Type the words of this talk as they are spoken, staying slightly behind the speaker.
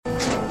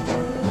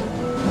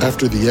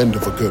After the end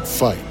of a good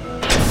fight,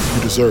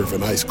 you deserve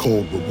an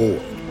ice-cold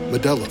reward.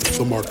 Modelo is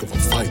the mark of a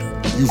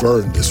fighter. You've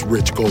earned this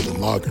rich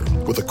golden lager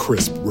with a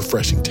crisp,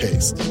 refreshing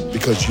taste.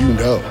 Because you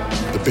know,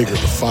 the bigger the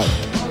fight,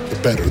 the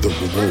better the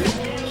reward.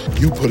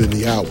 You put in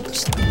the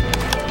hours,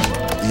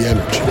 the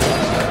energy,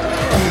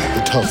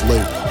 the tough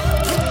labor.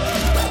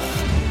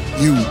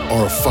 You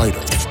are a fighter,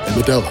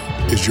 and Modelo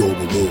is your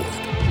reward.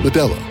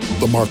 Modelo,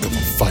 the mark of a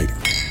fighter.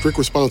 Drink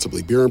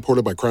responsibly. Beer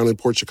imported by Crown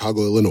Imports,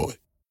 Chicago, Illinois.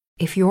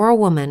 If you're a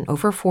woman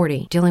over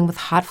 40 dealing with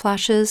hot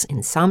flashes,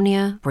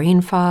 insomnia,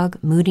 brain fog,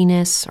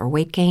 moodiness, or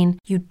weight gain,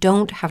 you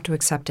don't have to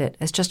accept it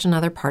as just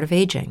another part of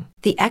aging.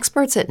 The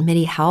experts at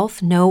MIDI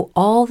Health know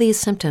all these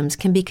symptoms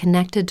can be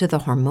connected to the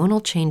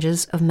hormonal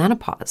changes of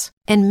menopause.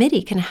 And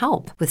MIDI can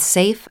help with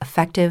safe,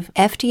 effective,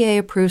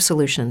 FDA-approved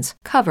solutions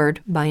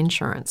covered by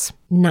insurance.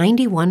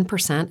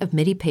 91% of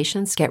MIDI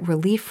patients get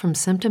relief from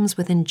symptoms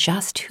within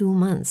just 2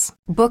 months.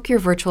 Book your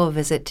virtual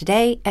visit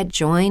today at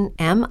joinmidi.com.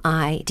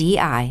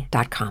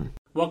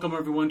 Welcome,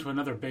 everyone, to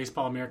another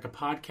Baseball America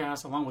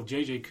podcast. Along with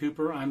J.J.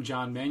 Cooper, I'm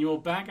John Manuel,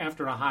 back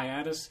after a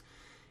hiatus.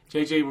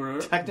 J.J.,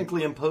 we're...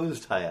 Technically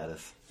imposed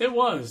hiatus. It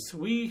was.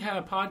 We had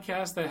a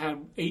podcast that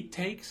had 8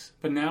 takes,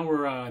 but now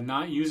we're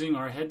not using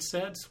our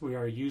headsets. We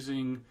are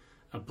using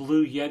a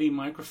Blue Yeti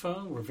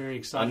microphone. We're very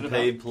excited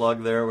Unpaid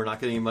plug there. We're not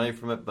getting any money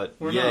from it, but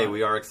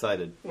we are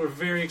excited. We're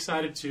very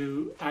excited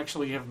to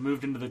actually have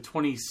moved into the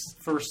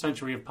 21st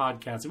century of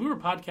podcasting. We were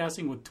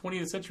podcasting with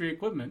 20th century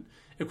equipment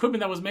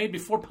that was made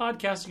before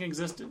podcasting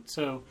existed.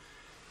 So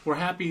we're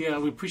happy.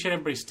 We appreciate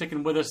everybody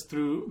sticking with us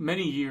through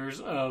many years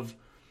of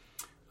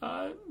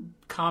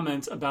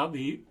comments about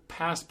the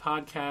past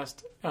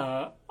podcast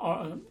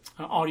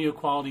audio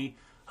quality.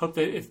 Hope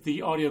that if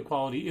the audio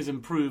quality is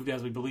improved,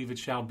 as we believe it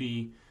shall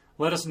be,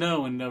 let us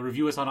know and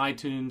review us on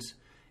iTunes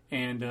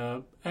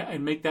and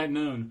make that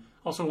known.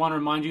 Also want to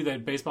remind you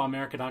that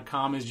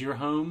BaseballAmerica.com is your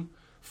home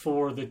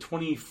for the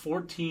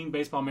 2014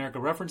 Baseball America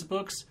reference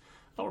books.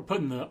 We're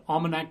putting the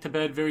Almanac to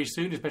bed very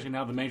soon, especially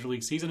now the Major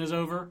League season is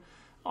over.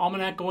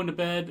 Almanac going to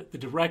bed, the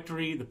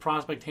directory, the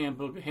prospect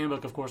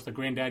handbook, of course, the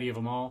granddaddy of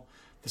them all,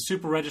 the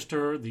Super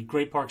Register, the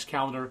Great Parks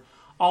calendar,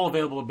 all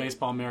available at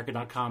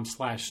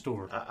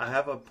BaseballAmerica.com/store. I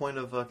have a point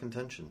of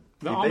contention.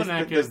 The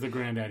Almanac is the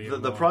granddaddy of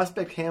them all. The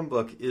prospect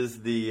handbook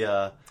is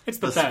the it's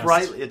the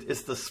best.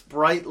 It's the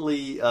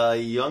sprightly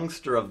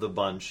youngster of the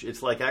bunch.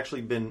 It's like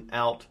actually been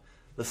out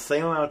the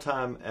same amount of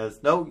time as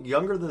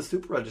younger than the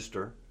Super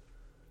Register.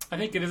 I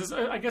think it is.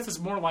 I guess it's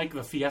more like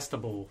the Fiesta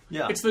Bowl.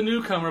 Yeah. It's the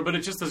newcomer, but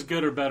it's just as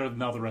good or better than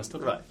all the rest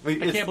of them.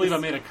 Right. I can't believe I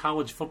made a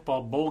college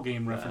football bowl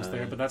game reference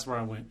there, but that's where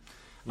I went.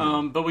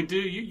 Yeah. But we do.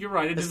 You're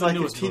right. It's like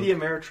if TD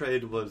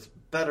Ameritrade was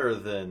better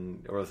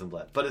than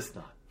Rosenblatt, but it's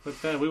not.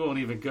 But then we won't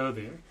even go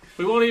there.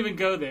 We won't even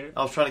go there.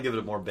 I was trying to give it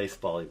a more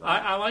baseball-y vibe.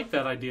 I like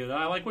that idea, though.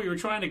 I like where you were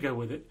trying to go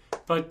with it.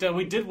 But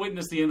we did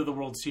witness the end of the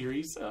World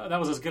Series. That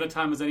was as good a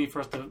time as any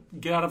for us to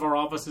get out of our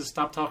offices,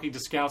 stop talking to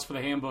scouts for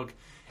the handbook,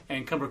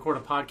 and come record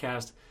a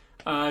podcast.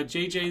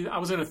 JJ, I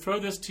was going to throw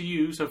this to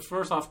you. So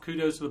first off,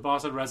 kudos to the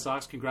Boston Red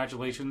Sox.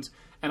 Congratulations.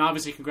 And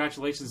obviously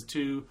congratulations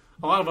to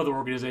a lot of other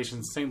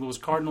organizations. St. Louis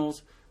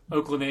Cardinals,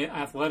 Oakland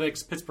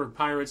Athletics, Pittsburgh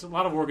Pirates. A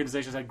lot of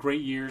organizations had great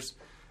years.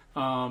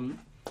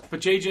 But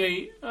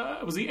JJ,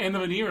 it was the end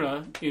of an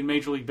era in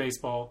Major League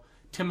Baseball.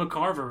 Tim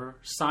McCarver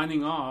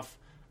signing off,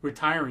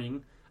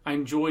 retiring. I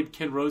enjoyed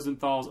Ken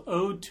Rosenthal's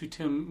ode to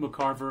Tim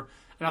McCarver.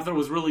 And I thought it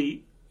was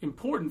really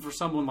important for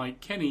someone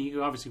like Kenny,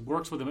 who obviously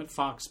works with him at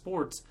Fox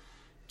Sports,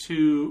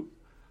 to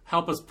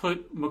help us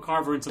put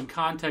McCarver in some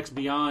context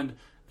beyond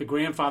the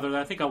grandfather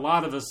that I think a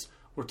lot of us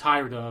were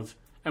tired of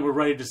and were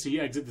ready to see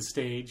exit the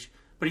stage.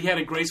 But he had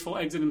a graceful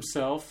exit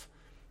himself.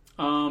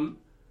 Who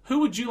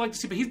would you like to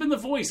see? But he's been the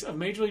voice of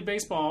Major League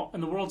Baseball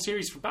and the World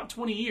Series for about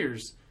 20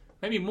 years,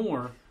 maybe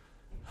more.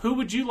 Who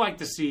would you like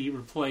to see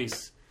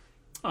replace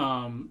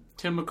Tim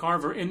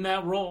McCarver in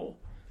that role?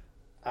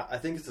 I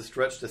think it's a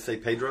stretch to say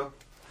Pedro.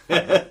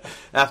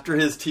 After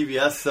his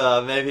TBS,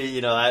 maybe,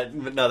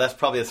 no, that's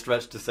probably a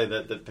stretch to say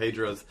that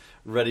Pedro's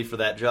ready for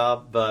that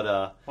job.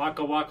 But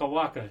Waka, waka,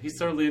 waka. He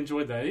certainly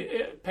enjoyed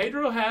that.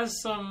 Pedro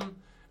has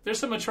there's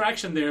some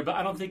attraction there, but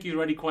I don't think he's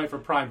ready quite for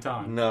prime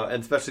time. No,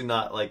 and especially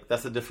not,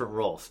 that's a different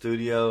role.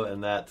 Studio,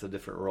 and that's a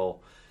different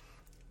role.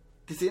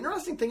 Because the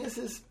interesting thing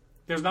is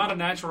there's not a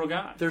natural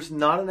guy. There's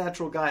not a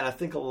natural guy, and I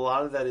think a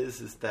lot of that is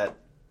that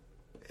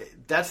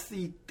that's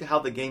how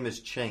the game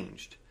has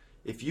changed.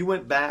 If you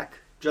went back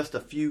just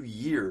a few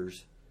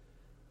years,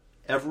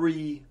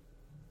 every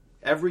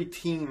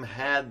team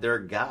had their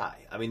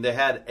guy. I mean, they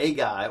had a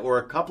guy or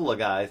a couple of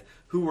guys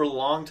who were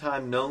long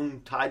time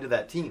known, tied to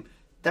that team.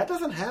 That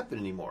doesn't happen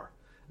anymore.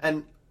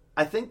 And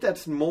I think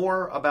that's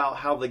more about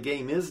how the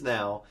game is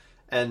now.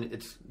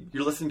 And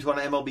you're listening to it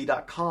on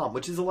MLB.com,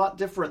 which is a lot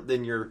different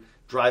than you're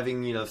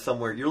driving,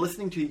 somewhere. You're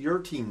listening to your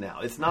team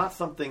now. It's not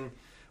something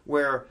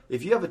where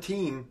if you have a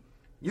team,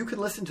 you can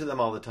listen to them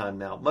all the time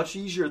now. Much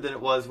easier than it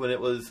was when it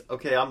was,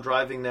 okay, I'm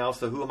driving now,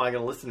 so who am I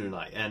going to listen to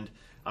tonight? And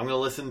I'm going to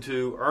listen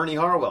to Ernie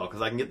Harwell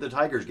because I can get the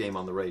Tigers game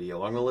on the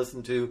radio. I'm going to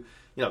listen to,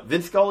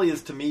 Vince Scully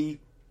is, to me,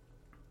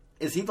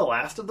 is he the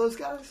last of those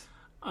guys?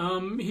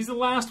 He's the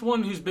last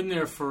one who's been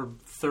there for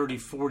 30,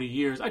 40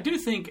 years. I do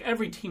think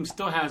every team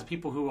still has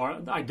people who are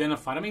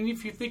identified. I mean,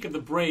 if you think of the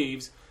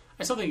Braves,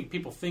 I still think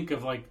people think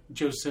of like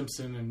Joe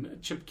Simpson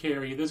and Chip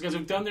Carey. Those guys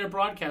who've done their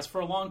broadcast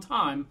for a long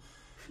time,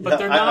 but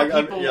they're not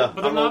people.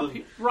 But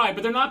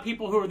they're not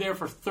people who are there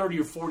for 30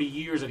 or 40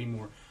 years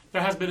anymore.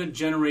 There has been a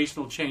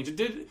generational change. It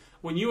did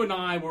when you and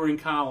I were in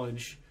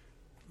college.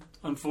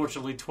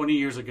 Unfortunately, 20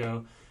 years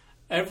ago,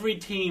 every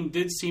team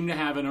did seem to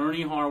have an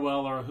Ernie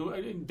Harwell or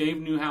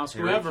Dave Newhouse,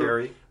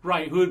 whoever,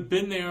 right, who had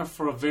been there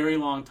for a very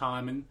long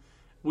time, and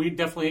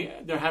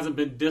there hasn't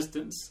been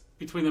distance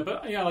between them.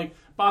 But like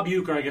Bob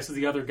Uecker, I guess, is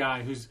the other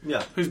guy who's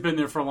been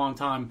there for a long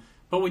time.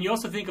 But when you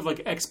also think of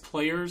like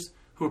ex-players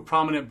who are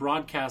prominent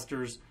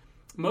broadcasters,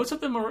 most of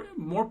them are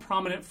more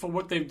prominent for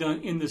what they've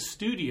done in the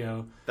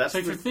studio. So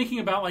if you're thinking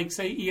about, like,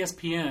 say,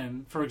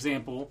 ESPN, for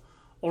example,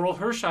 Oral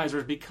Hershiser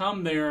has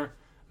become their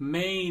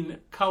main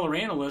color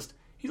analyst.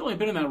 He's only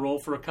been in that role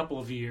for a couple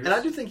of years. And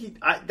I do think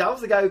that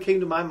was the guy who came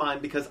to my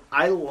mind because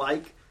I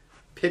like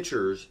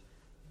pitchers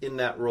in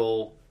that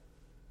role.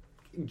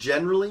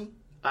 Generally,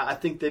 I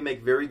think they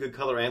make very good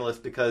color analysts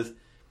because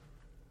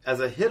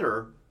as a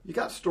hitter, you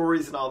got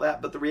stories and all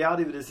that, but the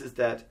reality of it is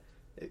that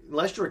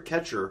unless you're a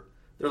catcher,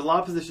 there's a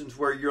lot of positions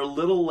where you're a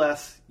little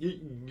less,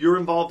 you're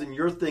involved in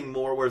your thing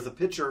more, whereas a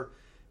pitcher,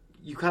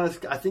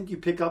 I think you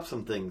pick up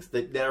some things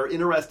that are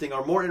interesting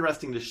or more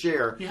interesting to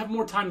share. You have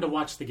more time to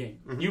watch the game.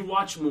 Mm-hmm. You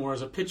watch more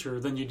as a pitcher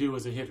than you do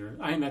as a hitter.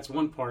 I think that's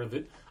one part of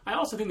it. I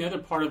also think the other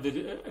part of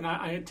it, and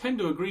I tend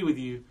to agree with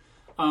you,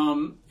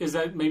 is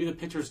that maybe the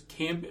pitchers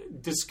can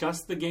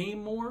discuss the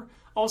game more.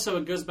 Also,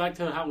 it goes back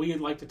to how we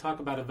like to talk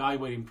about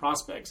evaluating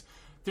prospects.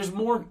 There's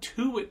more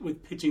to it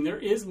with pitching. There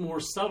is more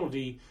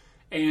subtlety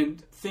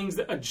and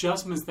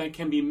adjustments that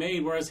can be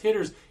made, whereas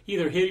hitters,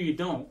 either hit or you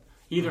don't.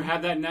 You either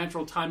have that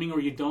natural timing or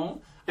you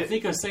don't. I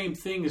think the same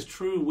thing is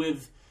true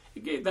with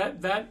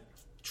that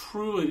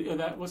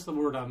what's the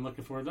word I'm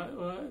looking for? Not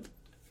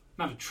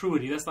a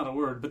truity, that's not a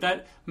word, but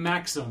that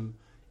maxim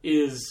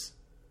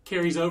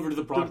carries over to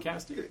the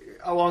broadcasting.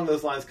 Along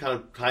those lines, kind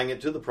of tying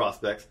it to the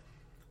prospects,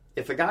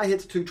 if a guy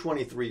hits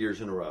 220 3 years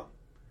in a row,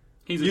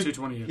 he's a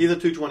 220 hitter. He's a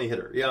 220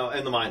 hitter,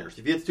 in the minors.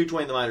 If he hits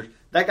 220 in the minors,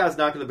 that guy's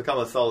not going to become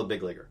a solid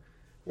big leaguer.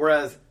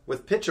 Whereas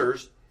with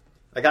pitchers,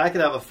 a guy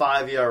could have a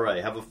 5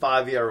 ERA, have a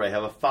 5 ERA,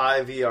 have a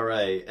 5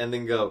 ERA, and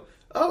then go,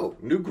 oh,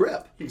 new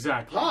grip.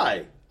 Exactly.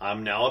 Hi,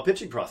 I'm now a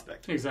pitching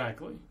prospect.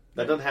 Exactly.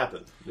 That doesn't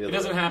happen. It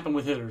doesn't happen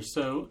with hitters.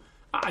 So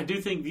I do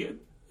think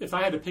if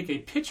I had to pick a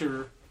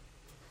pitcher,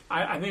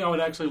 I think I would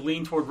actually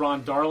lean toward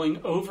Ron Darling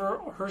over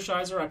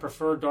Hershiser. I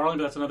prefer Darling,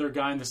 but that's another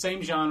guy in the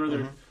same genre.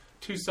 They're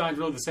two sides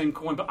really the same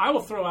coin. But I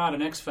will throw out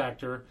an X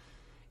factor,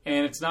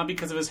 and it's not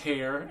because of his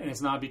hair, and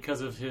it's not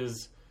because of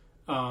his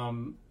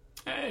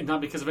not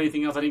because of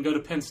anything else. I didn't go to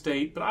Penn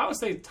State, but I would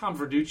say Tom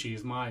Verducci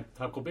is my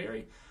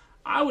Huckleberry.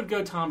 I would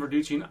go Tom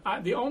Verducci.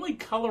 And the only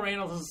color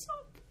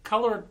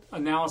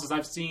analysis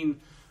I've seen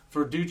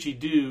Verducci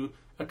do,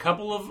 a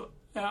couple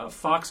of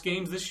Fox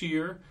games this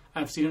year.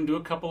 I've seen him do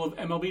a couple of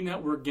MLB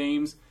Network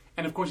games.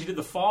 And, of course, he did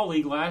the Fall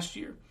League last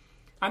year.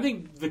 I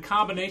think the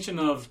combination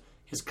of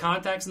his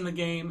contacts in the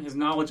game, his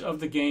knowledge of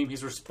the game,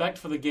 his respect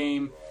for the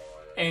game,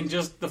 and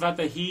just the fact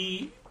that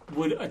he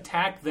would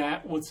attack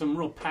that with some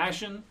real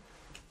passion,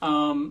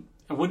 and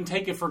wouldn't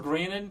take it for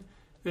granted.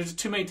 There's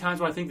too many times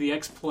where I think the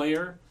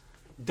ex-player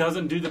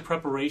doesn't do the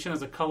preparation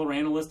as a color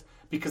analyst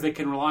because they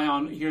can rely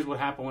on, here's what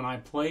happened when I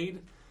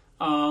played.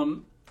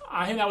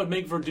 I think that would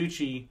make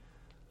Verducci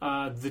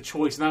the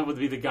choice, and that would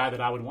be the guy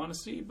that I would want to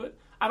see. But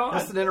I don't.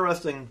 That's an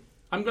interesting.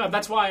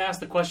 That's why I asked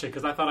the question,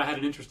 because I thought I had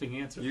an interesting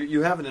answer.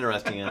 You have an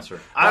interesting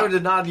answer. I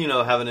did not,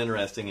 have an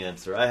interesting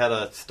answer. I had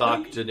a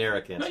stock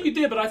generic answer. No, you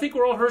did, but I think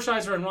Oral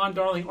Hershiser and Ron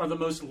Darling are the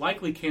most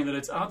likely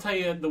candidates. I'll tell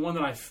you, the one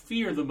that I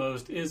fear the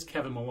most is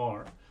Kevin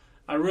Millar.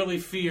 I really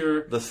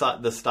fear the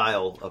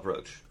style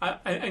approach.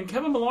 And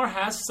Kevin Millar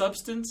has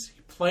substance.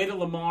 He played at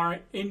Lamar,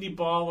 Indy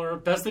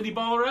baller, best Indy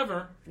baller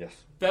ever. Yes,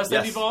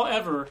 Indy ball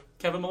ever,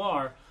 Kevin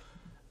Millar.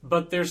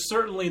 But there's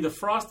certainly the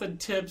frosted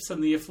tips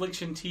and the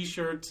affliction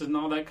T-shirts and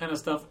all that kind of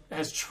stuff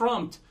has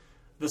trumped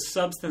the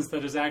substance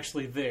that is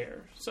actually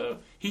there. So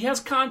he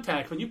has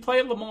contact. When you play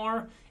at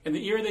Lamar in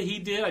the era that he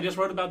did, I just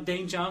wrote about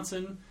Dane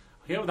Johnson.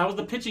 That was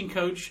the pitching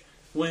coach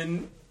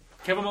when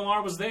Kevin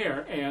Millar was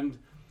there. And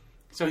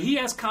so he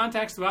has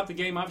contacts throughout the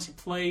game, obviously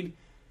played.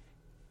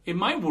 It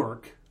might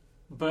work,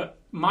 but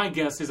my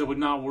guess is it would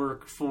not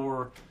work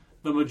for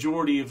the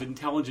majority of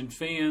intelligent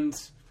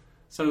fans.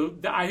 So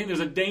I think there's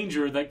a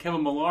danger that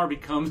Kevin Millar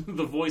becomes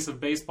the voice of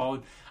baseball.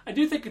 And I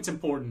do think it's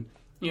important.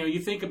 You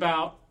think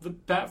about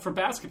for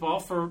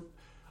basketball, for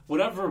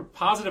whatever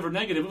positive or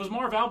negative, it was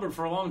Marv Albert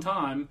for a long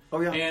time.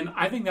 Oh, yeah. And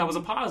I think that was a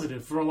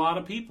positive for a lot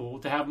of people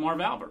to have Marv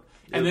Albert.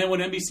 Yeah. And then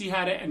when NBC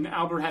had it and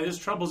Albert had his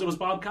troubles, it was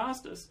Bob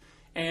Costas.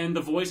 And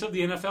the voice of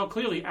the NFL,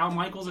 clearly, Al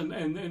Michaels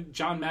and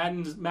John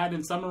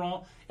Madden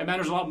Summerall. It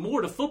matters a lot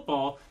more to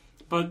football,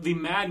 but the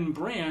Madden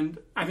brand,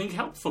 I think,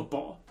 helped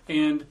football.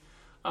 And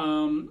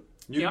I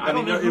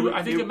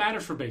think it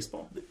matters for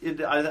baseball.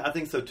 I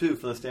think so too,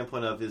 from the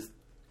standpoint of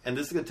and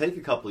this is going to take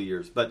a couple of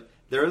years, but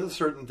there is a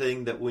certain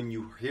thing that when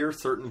you hear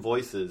certain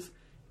voices,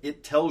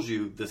 it tells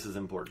you this is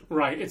important.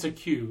 Right, it's a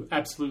cue,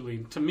 absolutely.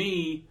 To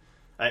me,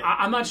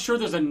 I'm not sure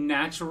there's a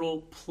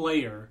natural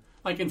player.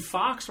 Like in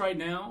Fox right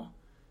now,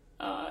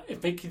 if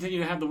they continue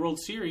to have the World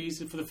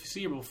Series for the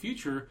foreseeable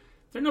future,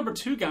 their number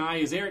 2 guy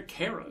is Eric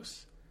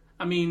Karros.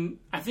 I mean,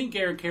 I think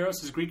Eric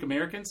Karros is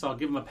Greek-American, so I'll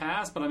give him a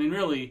pass. But, I mean,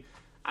 really,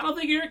 I don't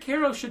think Eric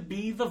Karros should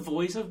be the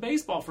voice of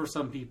baseball for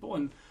some people.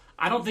 And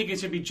I don't think it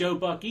should be Joe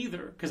Buck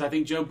either, because I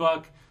think Joe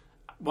Buck,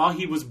 while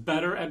he was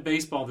better at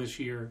baseball this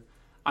year,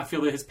 I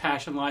feel that his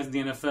passion lies in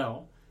the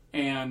NFL.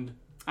 And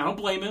I don't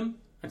blame him.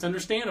 It's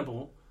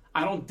understandable.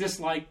 I don't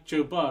dislike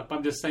Joe Buck, but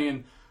I'm just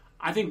saying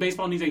I think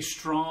baseball needs a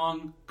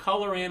strong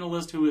color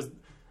analyst who is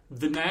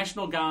the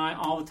national guy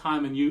all the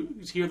time, and you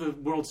hear the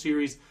World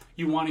Series,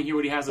 you want to hear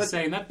what he has to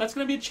say, and that's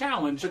going to be a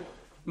challenge.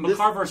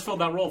 McCarver's filled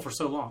that role for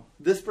so long.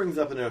 This brings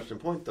up an interesting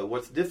point, though.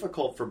 What's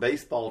difficult for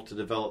baseball to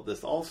develop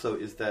this also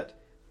is that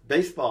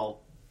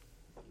baseball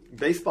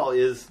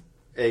is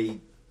a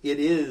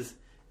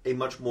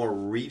much more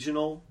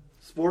regional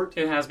sport.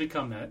 It has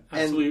become that,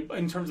 absolutely,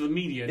 in terms of the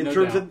media,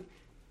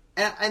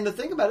 and the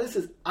thing about this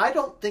is I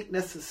don't think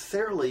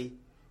necessarily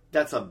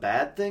that's a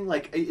bad thing.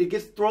 Like, it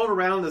gets thrown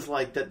around as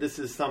like that this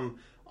is some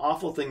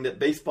awful thing that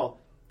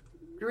baseball...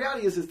 The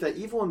reality is that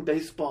even when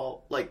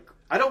baseball... Like,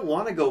 I don't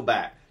want to go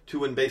back to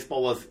when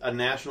baseball was a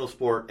national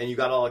sport and you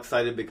got all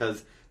excited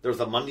because there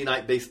was a Monday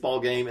night baseball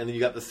game and then you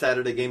got the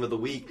Saturday game of the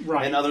week.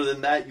 Right. And other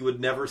than that, you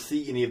would never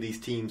see any of these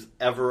teams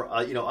ever,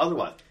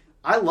 otherwise.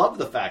 I love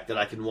the fact that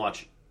I can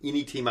watch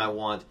any team I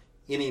want,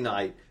 any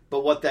night.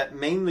 But what that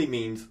mainly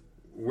means,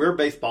 we're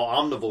baseball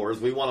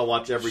omnivores. We want to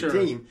watch every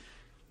team.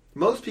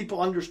 Most people,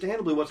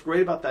 understandably, what's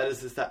great about that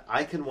is that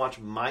I can watch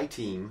my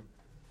team,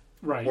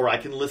 right, or I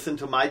can listen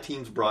to my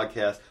team's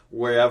broadcast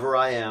wherever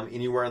I am,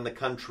 anywhere in the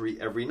country,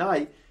 every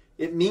night.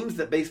 It means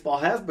that baseball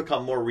has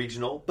become more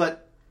regional,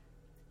 but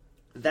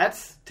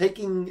that's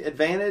taking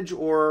advantage,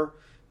 or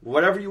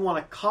whatever you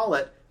want to call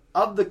it,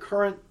 of the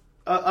current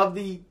of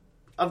the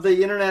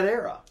internet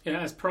era. Yeah,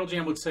 as Pearl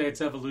Jam would say,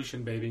 it's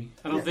evolution, baby.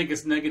 I don't think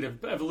it's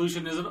negative.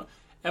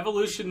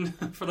 Evolution,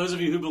 for those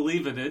of you who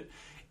believe in it,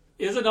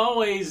 isn't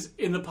always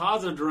in the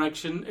positive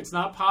direction. It's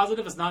not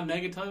positive. It's not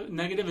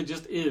negative. It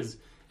just is.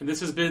 And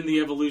this has been the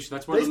evolution.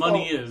 That's where baseball, the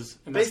money is.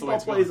 And that's baseball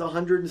plays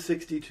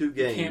 162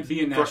 games can't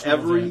be a national for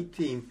every event.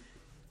 Team.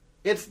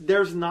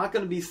 There's not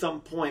going to be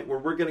some point where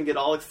we're going to get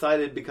all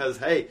excited because,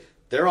 hey,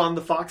 they're on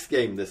the Fox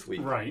game this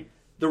week. Right.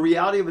 The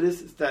reality of it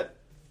is that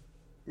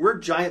we're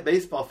giant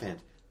baseball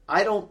fans.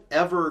 I don't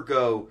ever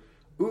go,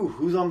 ooh,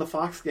 who's on the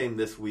Fox game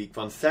this week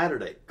on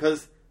Saturday?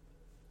 Because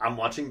I'm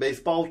watching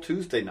baseball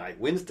Tuesday night,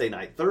 Wednesday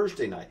night,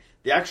 Thursday night.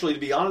 Actually, to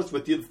be honest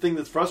with you, the thing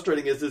that's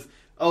frustrating is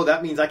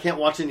that means I can't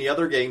watch any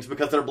other games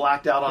because they're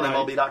blacked out on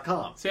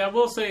MLB.com. See, I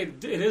will say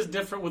it is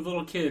different with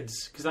little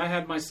kids, because I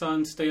had my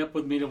son stay up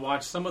with me to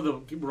watch some of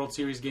the World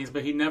Series games,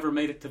 but he never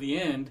made it to the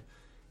end.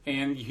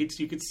 And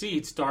you could see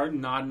he'd start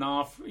nodding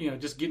off,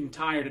 just getting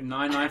tired at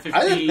 9:15.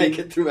 I didn't make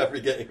it through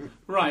every game.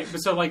 Right, but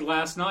so like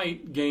last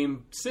night,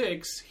 Game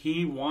 6,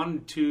 he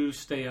wanted to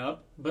stay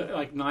up, but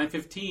like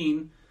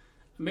 9:15,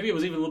 maybe it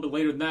was even a little bit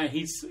later than that,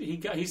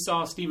 he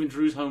saw Stephen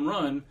Drew's home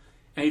run,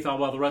 and he thought,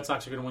 well, the Red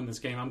Sox are going to win this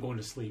game. I'm going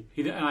to sleep.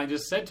 And I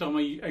just said to him, are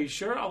you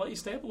sure? I'll let you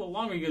stay up a little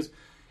longer. He goes,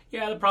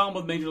 yeah, the problem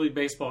with Major League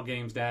Baseball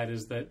games, Dad,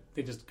 is that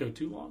they just go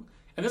too long.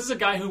 And this is a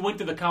guy who went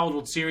to the College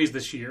World Series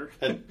this year.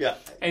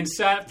 And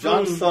sat through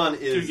John's son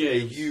is 2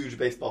 games. a huge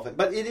baseball fan.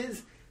 But it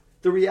is,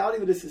 the reality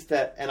of this is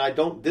that,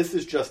 this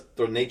is just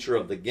the nature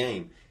of the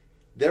game.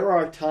 There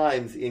are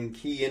times in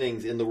key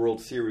innings in the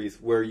World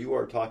Series where you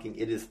are talking,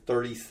 it is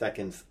 30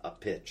 seconds a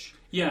pitch.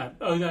 Yeah.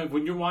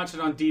 When you're watching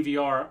on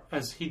DVR,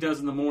 as he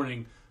does in the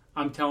morning,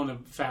 I'm telling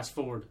him, fast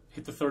forward,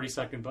 hit the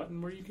 30-second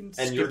button where you can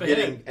skip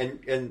ahead.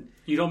 And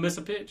you don't miss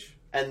a pitch.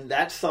 And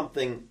that's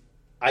something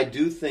I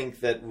do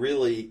think that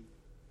really,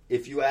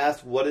 if you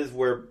ask what is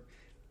where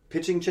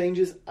pitching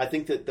changes, I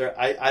think that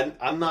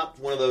I'm not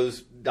one of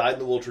those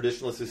dyed-in-the-wool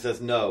traditionalists who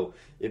says no.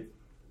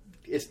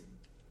 It's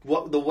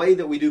the way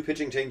that we do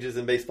pitching changes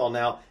in baseball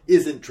now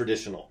isn't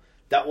traditional.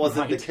 That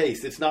wasn't the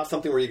case. It's not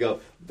something where you go,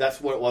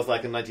 that's what it was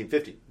like in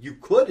 1950. You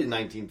could in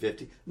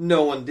 1950.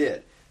 No one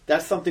did.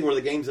 That's something where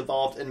the game's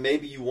evolved, and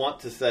maybe you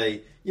want to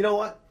say, you know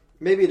what?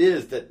 Maybe it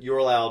is that you're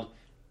allowed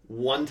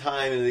one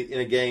time in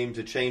a game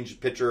to change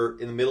pitcher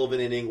in the middle of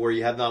an inning where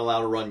you have not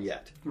allowed a run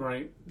yet.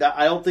 Right.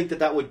 I don't think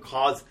that would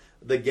cause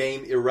the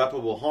game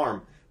irreparable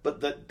harm.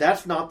 But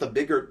that's not the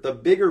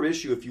bigger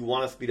issue. If you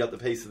want to speed up the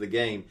pace of the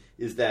game,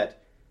 is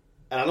that,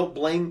 and I don't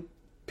blame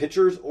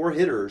pitchers or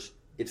hitters.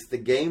 It's the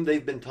game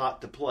they've been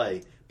taught to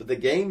play. But the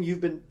game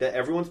that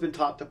everyone's been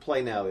taught to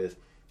play now is,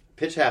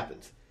 pitch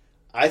happens.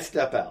 I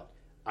step out.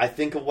 I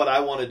think of what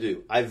I want to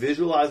do. I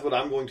visualize what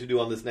I'm going to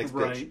do on this next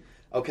pitch.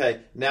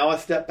 Okay, now I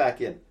step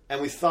back in. And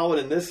we saw it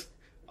in this,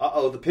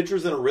 the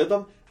pitcher's in a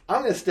rhythm.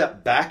 I'm going to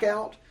step back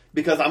out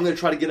because I'm going to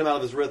try to get him out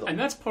of his rhythm. And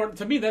that's part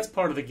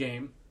of the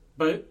game.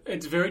 But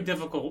it's very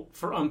difficult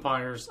for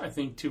umpires, I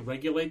think, to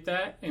regulate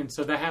that. And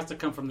so that has to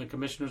come from the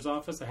commissioner's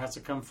office. It has to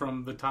come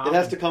from the top. It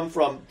has to come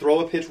from throw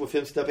a pitch with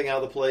him stepping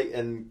out of the plate.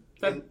 And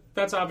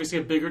that's obviously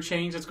a bigger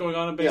change that's going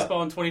on in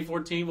baseball in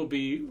 2014 will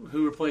be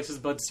who replaces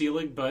Bud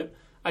Selig. But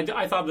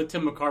I thought the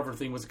Tim McCarver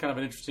thing was kind of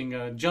an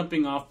interesting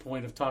jumping off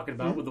point of talking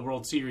about with the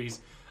World Series.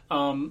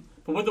 But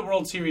with the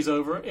World Series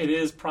over, it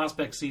is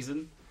prospect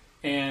season.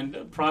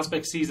 And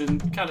prospect season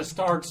kind of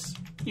starts,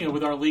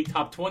 with our league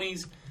top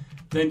 20s.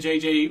 Then,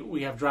 JJ,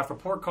 we have draft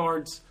report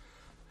cards.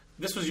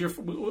 This was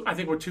I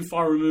think we're too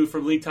far removed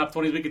from league top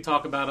 20s. We could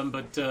talk about them,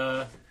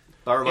 but...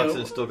 Byron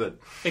Buxton is still good.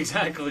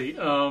 Exactly.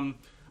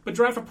 But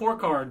draft report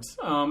cards,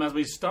 as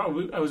we start,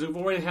 we've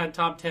already had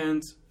top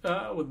 10s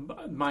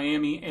with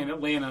Miami and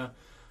Atlanta.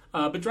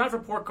 But draft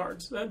report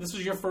cards, this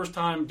was your first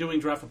time doing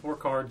draft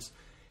report cards.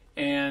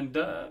 And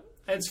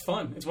it's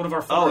fun. It's one of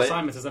our fun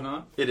assignments, is it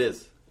not? It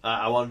is.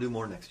 I want to do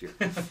more next year.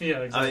 Yeah,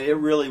 exactly. I mean, it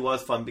really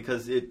was fun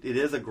because it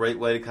is a great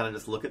way to kind of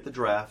just look at the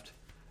draft.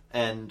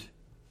 And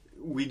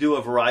we do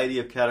a variety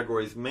of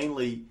categories,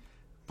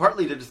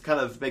 partly to just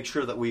kind of make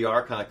sure that we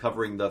are kind of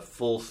covering the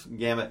full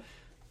gamut.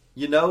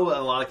 In a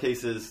lot of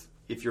cases,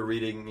 if you're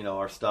reading,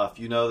 our stuff,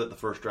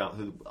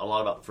 that a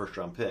lot about the first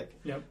round pick.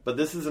 Yep. But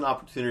this is an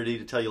opportunity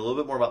to tell you a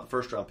little bit more about the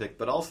first round pick,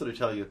 but also to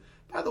tell you,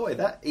 by the way,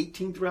 that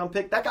 18th round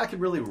pick, that guy could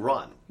really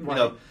run.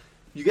 Right.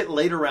 You get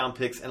later round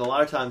picks, and a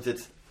lot of times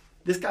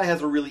this guy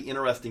has a really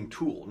interesting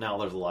tool. Now,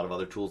 there's a lot of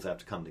other tools that have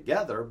to come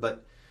together,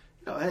 but,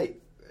 hey,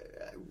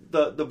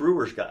 the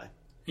Brewers guy.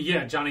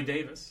 Yeah, Johnny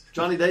Davis.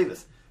 Johnny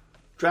Davis.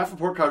 Draft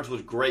report cards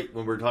was great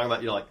when we were talking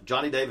about, like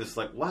Johnny Davis,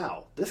 like,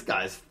 wow, this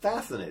guy is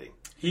fascinating.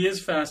 He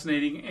is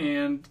fascinating,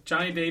 and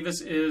Johnny Davis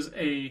is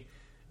a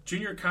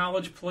junior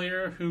college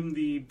player whom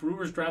the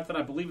Brewers drafted,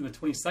 I believe, in the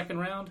 22nd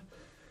round.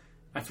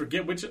 I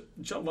forget which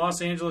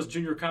Los Angeles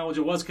junior college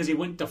it was because he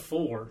went to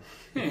 4,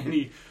 and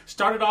he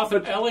started off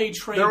at L.A.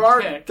 Trade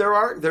Tech. There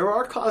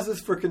are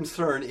causes for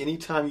concern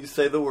anytime you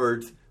say the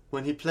words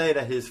when he played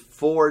at his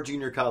 4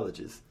 junior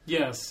colleges.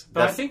 Yes,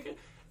 but I think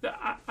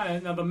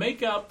now the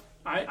makeup.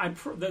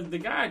 The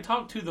guy I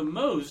talked to the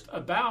most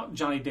about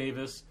Johnny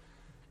Davis,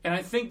 and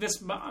I think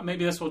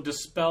maybe this will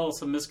dispel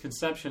some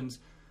misconceptions.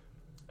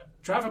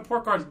 Draft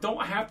report cards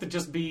don't have to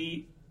just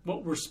be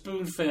what we're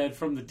spoon-fed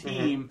from the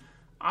team. Mm-hmm.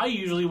 I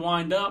usually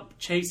wind up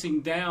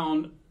chasing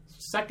down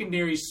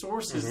secondary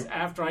sources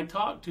after I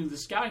talk to the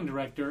scouting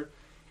director.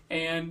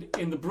 And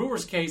in the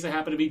Brewers' case, it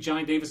happened to be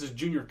Johnny Davis's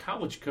junior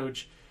college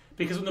coach.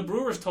 Because when the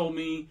Brewers told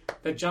me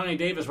that Johnny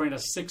Davis ran a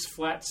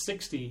 6-flat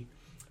 60,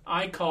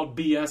 I called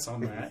BS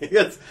on that.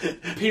 Yes.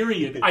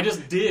 Period. I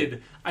just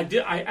did. I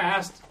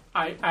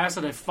asked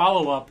in a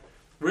follow-up,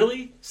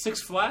 really?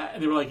 6-flat?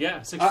 And they were like,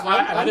 yeah,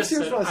 6-flat. And I just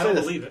said, I don't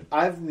believe it.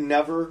 I've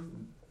never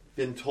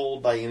been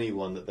told by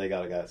anyone that they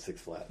got a guy at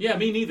 6-flat. Yeah,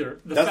 me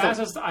neither. That's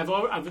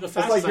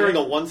like hearing a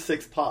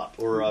 1-6 pop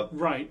or a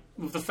right.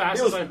 The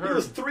fastest I heard. It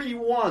was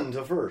 3-1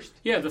 to first.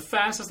 Yeah, the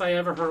fastest I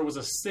ever heard was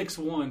a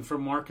 6-1 for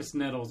Marcus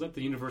Nettles at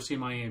the University of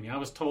Miami. I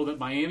was told that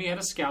Miami had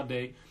a scout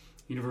day,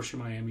 University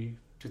of Miami,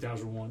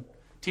 2001,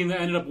 team that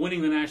ended up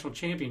winning the national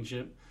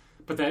championship.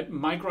 But that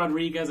Mike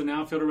Rodriguez, an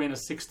outfielder, ran a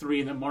 6-3,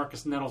 and that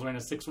Marcus Nettles ran a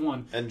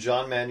 6-1. And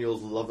John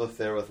Manuel's love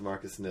affair with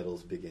Marcus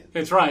Nettles began.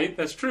 That's right.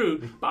 That's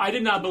true. But I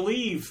did not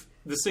believe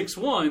the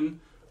 6-1.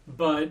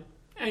 But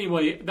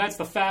anyway, that's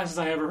the fastest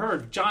I ever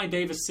heard. Johnny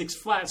Davis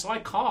 6-flat. So I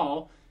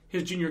call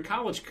his junior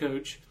college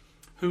coach,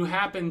 who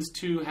happens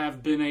to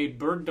have been a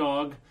bird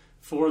dog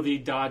for the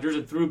Dodgers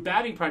and through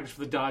batting practice for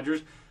the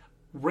Dodgers.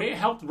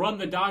 Helped run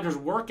the Dodgers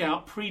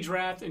workout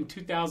pre-draft in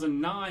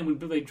 2009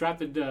 when they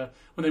drafted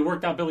when they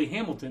worked out Billy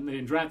Hamilton. They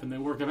didn't draft him; they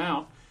worked him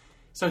out.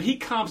 So he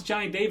comps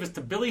Johnny Davis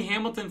to Billy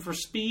Hamilton for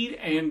speed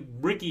and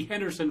Ricky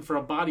Henderson for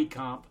a body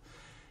comp.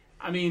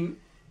 I mean,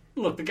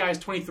 look, the guy's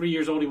 23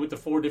 years old. He went to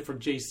 4 different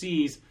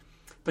JCs,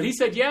 but he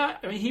said, "Yeah,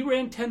 I mean, he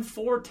ran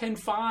 10.4,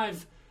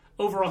 10.5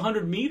 over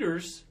 100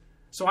 meters."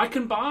 So I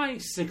can buy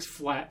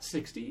 6-flat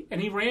 60, and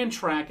he ran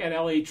track at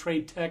LA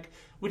Trade Tech,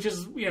 which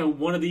is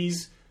one of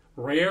these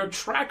rare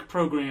track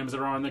programs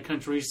that are in the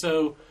country.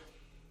 So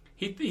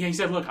he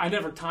said, look, I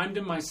never timed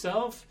him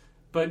myself,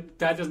 but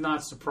that does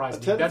not surprise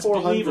me. That's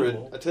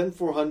believable. A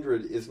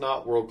 10-400 is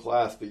not world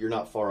class, but you're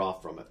not far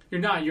off from it. You're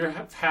not. You're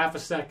half a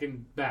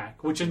second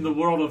back, which in the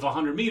world of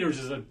 100 meters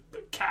is a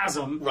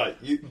chasm. Right.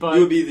 You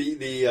would be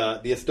the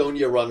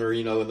Estonia runner,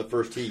 in the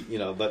first heat,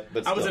 but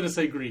still. I was going to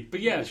say Greek, but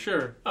yeah,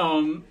 sure.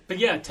 But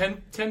yeah,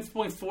 10.4,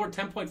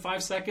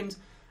 10.5 seconds.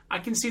 I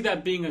can see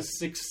that being a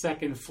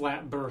 6-second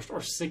flat burst or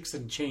 6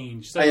 and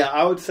change. So, yeah,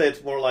 I would say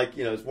it's more like,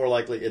 it's more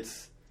likely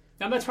it's...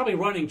 Now, that's probably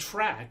running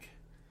track.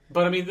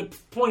 But, I mean, the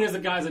point is the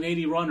guy's an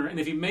 80 runner, and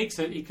if he makes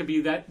it, he could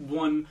be that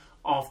one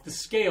off the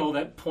scale,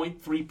 that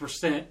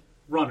 0.3%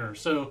 runner.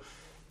 So,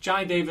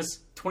 Johnny Davis,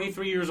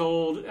 23 years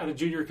old at a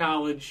junior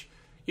college.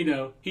 He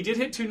did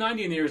hit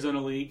 290 in the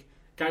Arizona League.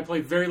 Guy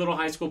played very little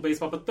high school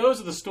baseball. But those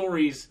are the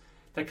stories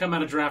that come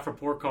out of draft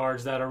report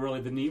cards that are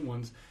really the neat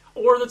ones.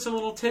 Or that's a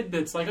little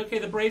tidbits, like, okay,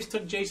 the Braves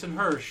took Jason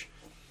Hirsch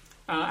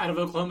out of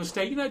Oklahoma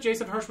State.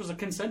 Jason Hirsch was a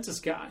consensus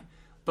guy.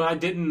 But I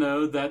didn't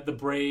know that the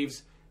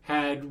Braves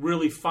had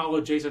really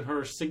followed Jason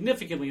Hirsch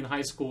significantly in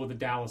high school in the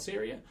Dallas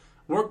area.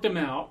 Worked him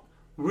out,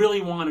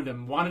 really wanted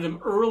him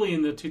early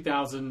in the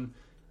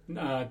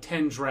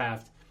 2010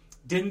 draft.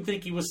 Didn't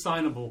think he was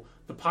signable.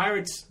 The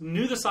Pirates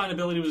knew the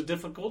signability was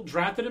difficult,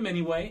 drafted him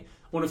anyway,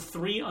 one of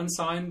 3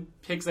 unsigned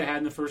picks they had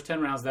in the first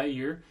 10 rounds that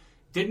year.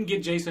 Didn't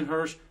get Jason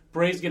Hirsch.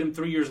 Braves get him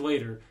 3 years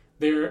later.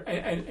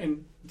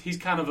 And he's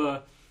kind of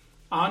a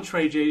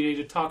entree, JJ,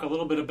 to talk a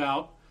little bit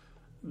about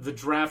the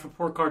draft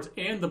report cards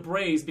and the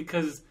Braves,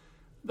 because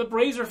the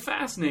Braves are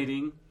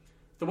fascinating.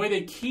 The way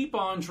they keep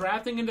on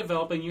drafting and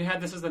developing, you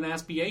had this as an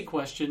SBA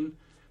question,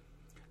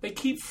 they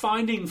keep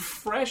finding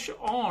fresh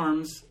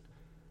arms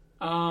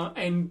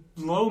and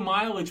low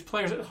mileage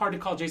players. It's hard to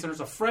call Jason Hirsch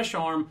a fresh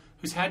arm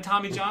who's had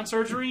Tommy John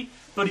surgery,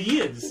 but he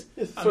is.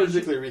 His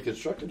surgically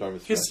reconstructed arm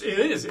is fresh.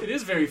 It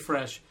is very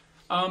fresh.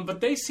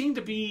 But they seem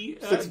to be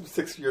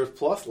 6 years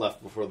plus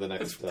left before the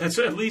next step. That's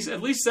at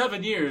least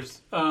 7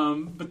 years.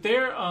 But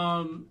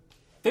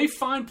they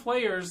find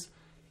players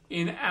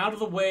in out of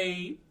the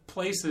way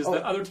places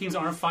that other teams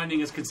aren't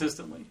finding as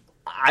consistently.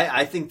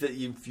 I think that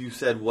if you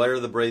said where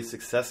the Braves'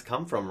 success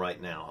come from right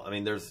now, I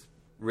mean, there's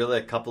really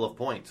a couple of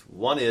points.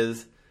 One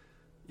is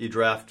you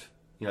draft.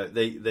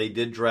 They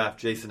did draft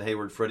Jason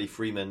Hayward, Freddie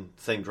Freeman,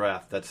 same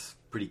draft. That's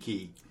pretty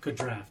key. Good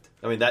draft.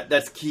 I mean,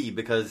 that's key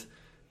because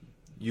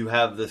you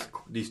have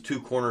these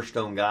 2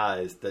 cornerstone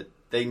guys that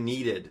they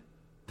needed.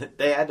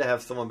 They had to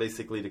have someone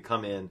basically to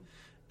come in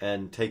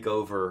and take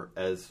over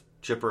as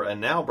Chipper, and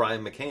now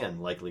Brian McCann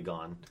likely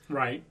gone.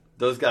 Right.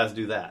 Those guys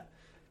do that.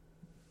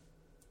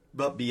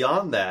 But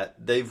beyond that,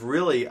 they've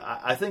really,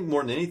 I think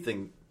more than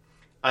anything,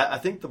 I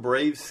think the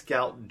Braves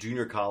scout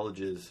junior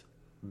colleges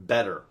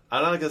better.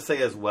 I'm not going to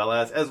say as well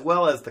as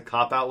the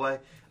cop-out way.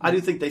 I do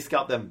think they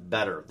scout them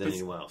better than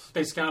anyone else.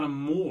 They scout them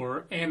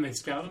more, and they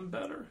scout them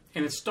better.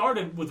 And it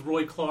started with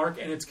Roy Clark,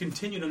 and it's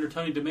continued under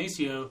Tony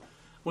DiMacio.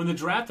 When the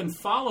draft and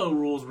follow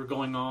rules were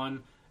going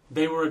on,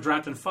 they were a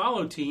draft and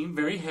follow team,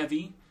 very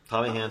heavy.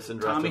 Tommy Hansen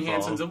draft and follow.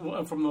 Tommy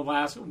Hansen's from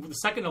the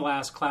second to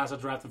last class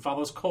of draft and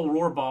follows. Cole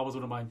Rohrbach was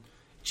one of my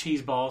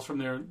cheese balls from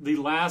the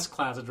last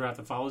class of draft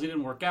and follows. He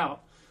didn't work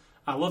out.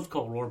 I loved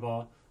Cole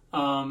Rohrbach.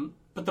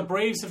 But the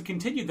Braves have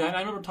continued that. I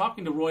remember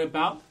talking to Roy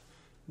about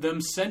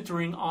them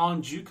centering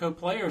on JUCO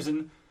players,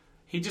 and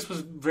he just was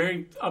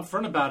very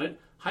upfront about it.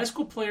 High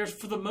school players,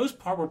 for the most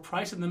part, were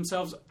pricing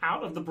themselves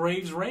out of the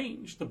Braves'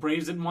 range. The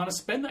Braves didn't want to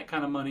spend that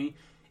kind of money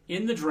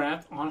in the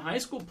draft on high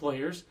school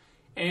players,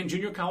 and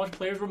junior college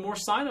players were more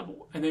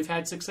signable, and they've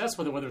had success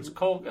with it. Whether it's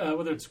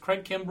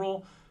Craig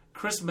Kimbrell,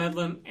 Chris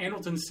Medlin,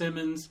 Andrelton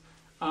Simmons,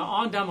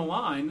 on down the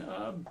line,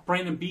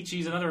 Brandon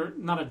Beachy's another,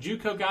 not a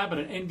JUCO guy, but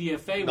an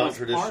NDFA.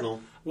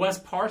 Non-traditional. Wes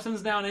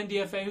Parsons now an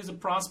NDFA, who's a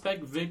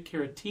prospect. Vic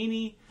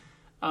Caratini.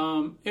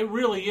 It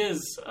really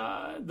is.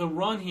 The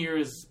run here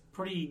is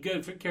pretty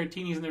good. Vic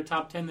Caratini's in their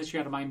top 10 this year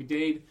out of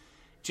Miami-Dade.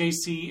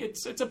 JC,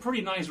 it's a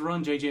pretty nice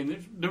run, JJ.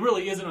 And there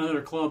really isn't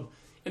another club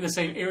in the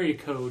same area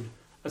code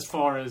as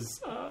far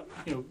as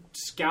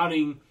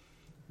scouting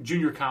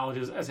junior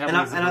colleges as heavily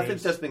as the Braves. I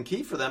think that's been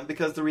key for them,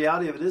 because the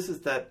reality of it is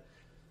that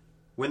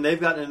when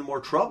they've gotten into more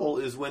trouble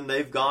is when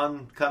they've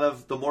gone kind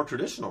of the more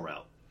traditional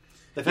route.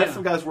 They've had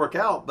some guys work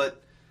out,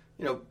 but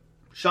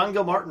Sean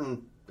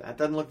Gilmartin, that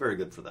doesn't look very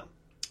good for them.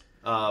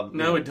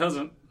 No, it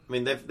doesn't. I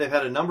mean, they've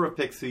had a number of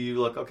picks who you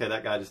look, okay,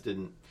 that guy just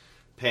didn't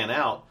pan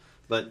out.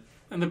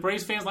 And the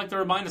Braves fans like to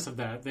remind us of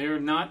that. They're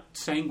not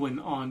sanguine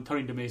on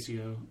Tony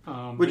DiMacio.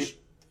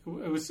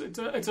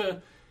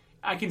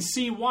 I can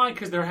see why,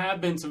 because there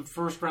have been some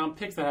first-round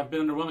picks that have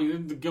been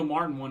underwhelming. The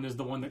Gilmartin one is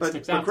the one that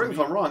sticks out. But correct me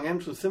if I'm wrong,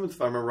 Andrelton Simmons,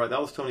 if I remember right, that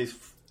was Tony's.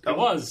 That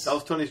was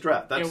Tony's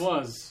draft. It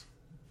was.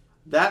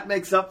 That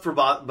makes up for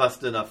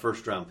busting a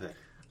first-round pick.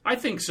 I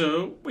think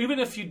so. Even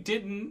if you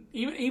didn't,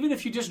 even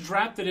if you just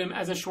drafted him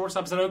as a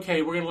shortstop, and said,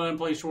 "Okay, we're going to let him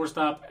play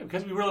shortstop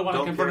because we really want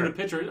to convert him to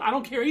pitcher." I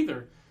don't care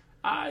either.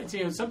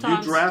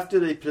 Sometimes you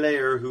drafted a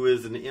player who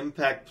is an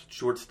impact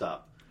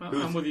shortstop.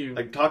 I'm with you.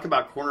 Like, talk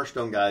about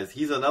cornerstone guys.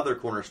 He's another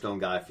cornerstone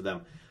guy for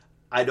them.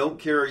 I don't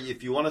care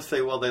if you want to say,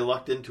 well, they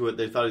lucked into it.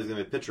 They thought he was going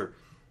to be a pitcher.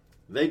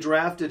 They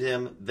drafted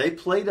him. They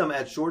played him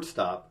at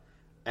shortstop,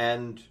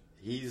 and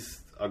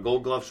he's a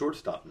Gold Glove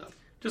shortstop now.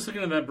 Just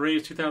looking at that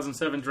Braves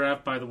 2007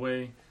 draft, by the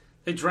way,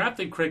 they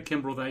drafted Craig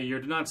Kimbrell that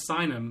year. Did not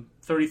sign him.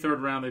 33rd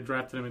round, they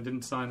drafted him and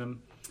didn't sign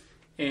him.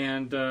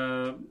 And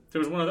there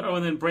was one other. Oh,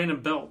 and then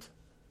Brandon Belt.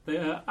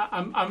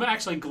 I'm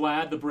actually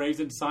glad the Braves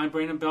didn't sign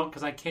Brandon Belt,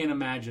 because I can't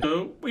imagine.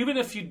 So even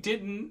if you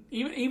didn't,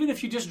 even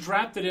if you just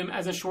drafted him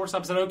as a shortstop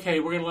and said, "Okay,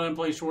 we're going to let him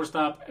play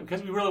shortstop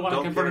because we really want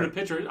to convert him to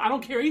pitcher," I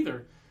don't care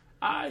either.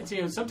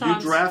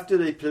 Sometimes you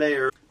drafted a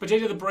player, but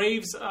JJ, the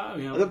Braves,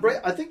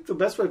 I think the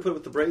best way to put it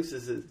with the Braves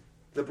is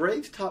the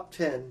Braves top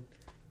 10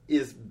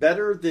 is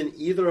better than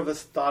either of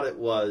us thought it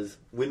was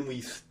when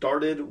we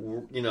started,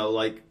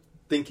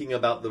 thinking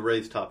about the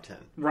Braves top 10.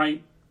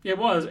 Right, it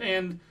was,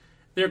 and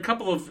there are a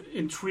couple of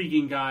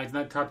intriguing guys in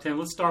that top 10.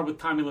 Let's start with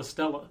Tommy La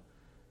Stella.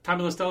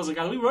 Tommy La Stella is a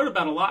guy we wrote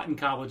about a lot in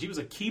college. He was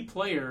a key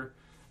player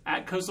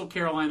at Coastal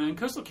Carolina. And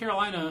Coastal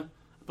Carolina,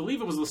 I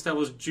believe it was La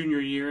Stella's junior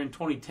year in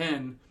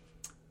 2010,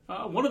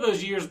 one of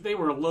those years they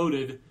were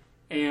loaded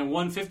and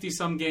won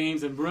 50-some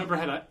games, and remember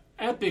had an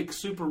epic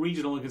super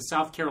regional against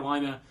South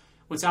Carolina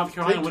when South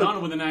Carolina went on to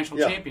win the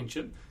national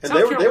championship. And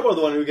they were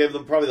the one who gave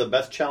them probably the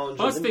best challenge.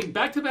 Let's think,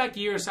 back-to-back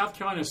years, South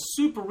Carolina's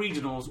super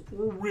regionals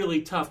were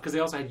really tough because they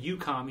also had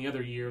UConn the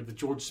other year, the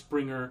George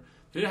Springer.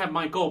 They didn't have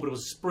Mike Gold, but it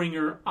was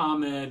Springer,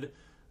 Ahmed,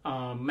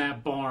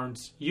 Matt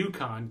Barnes,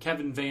 UConn,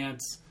 Kevin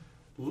Vance,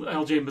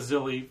 L.J.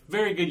 Mazzilli.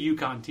 Very good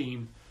UConn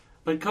team.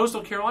 But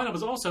Coastal Carolina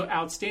was also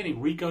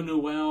outstanding. Rico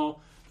Noel,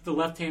 the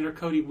left-hander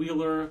Cody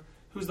Wheeler,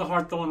 who's the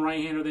hard-throwing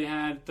right-hander they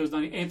had. There's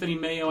Anthony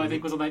Mayo, I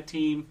think, was on that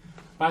team.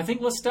 But I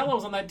think LaStella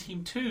was on that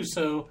team too,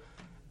 so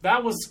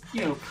that was,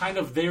 kind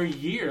of their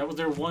year. That was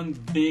their one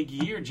big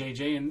year,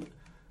 JJ. And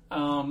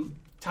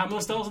Tommy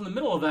LaStella's in the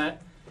middle of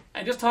that.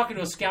 And just talking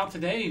to a scout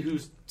today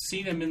who's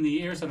seen him in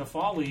the Arizona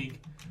Fall League,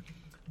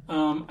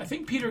 I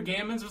think Peter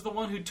Gammons was the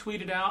one who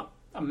tweeted out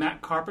a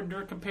Matt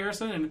Carpenter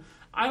comparison, and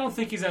I don't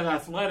think he's as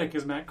athletic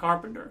as Matt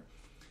Carpenter.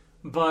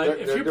 But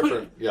if you're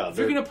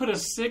going to put a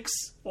 6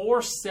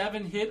 or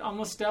 7 hit on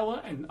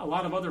LaStella and a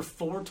lot of other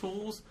 4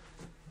 tools,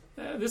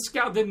 this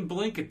scout didn't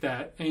blink at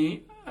that.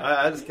 And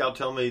I had a scout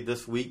tell me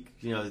this week,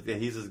 that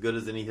he's as good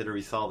as any hitter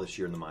he saw this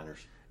year in the minors.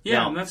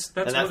 Yeah, and that's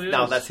what it is.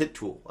 Now, that's hit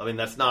tool. I mean,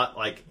 that's not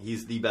like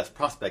he's the best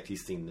prospect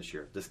he's seen this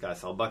year. This guy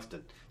saw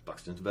Buxton.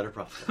 Buxton's a better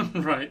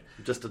prospect. Right.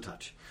 Just a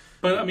touch.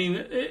 But, I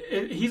mean,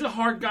 he's a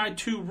hard guy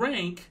to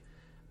rank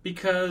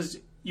because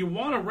you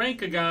want to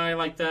rank a guy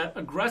like that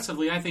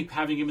aggressively. I think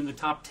having him in the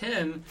top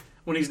 10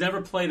 when he's never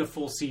played a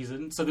full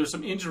season, so there's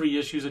some injury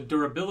issues and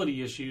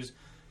durability issues,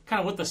 kind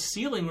of what the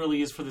ceiling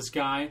really is for this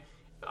guy.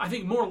 I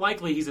think more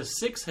likely he's a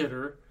 6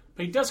 hitter,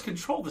 but he does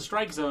control the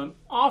strike zone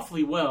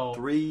awfully well.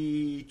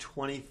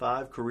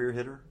 325 career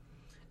hitter.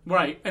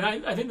 Right. And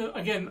I think,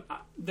 again,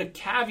 the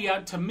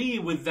caveat to me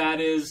with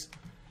that is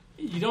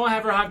you don't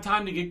ever have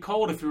time to get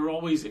cold if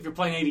you're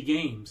playing 80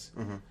 games.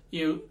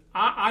 Mm-hmm.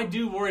 I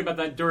do worry about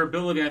that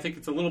durability. I think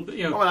it's a little bit,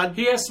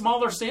 he has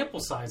smaller sample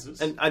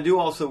sizes. And I do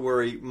also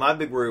worry, my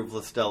big worry with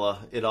LaStella,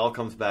 it all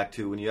comes back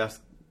to when you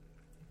ask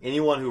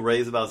anyone who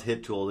raves about his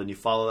hit tool, then you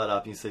follow that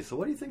up and you say, so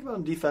what do you think about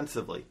him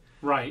defensively?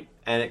 Right.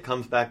 And it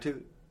comes back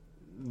to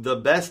the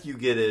best you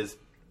get is,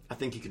 I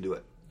think he can do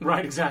it.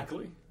 Right,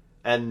 exactly.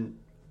 And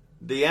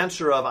the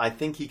answer of, I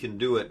think he can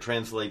do it,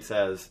 translates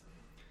as,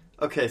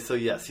 okay, so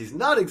yes, he's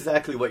not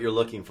exactly what you're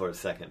looking for at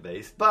second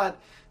base, but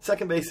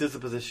second base is a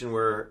position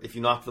where if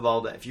you knock the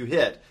ball down, if you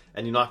hit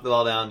and you knock the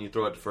ball down and you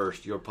throw it to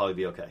first, you'll probably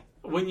be okay.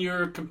 When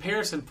your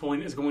comparison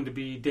point is going to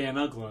be Dan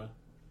Uggla,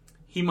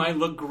 he might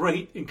look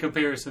great in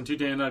comparison to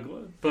Dan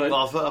Uggla. But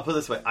I'll put it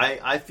this way.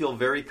 I feel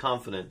very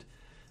confident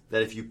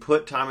that if you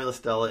put Tommy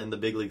LaStella in the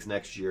big leagues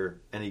next year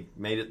and he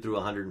made it through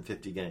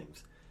 150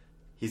 games,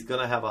 he's going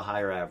to have a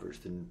higher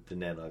average than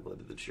Dan Uggla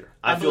did this year.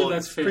 I feel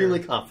that's extremely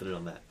fair. confident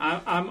on that.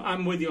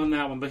 I'm with you on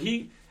that one. But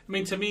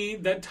to me,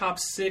 that top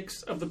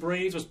 6 of the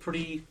Braves was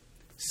pretty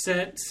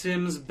set.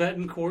 Sims,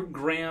 Betancourt,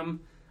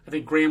 Graham. I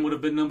think Graham would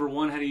have been number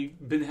 1 had he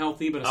been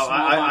healthy, but a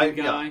small-bodied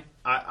guy. Yeah,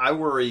 I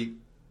worry.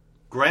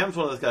 Graham's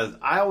one of those guys.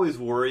 I always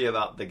worry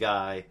about the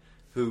guy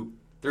who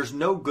there's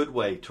no good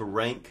way to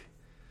rank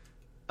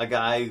a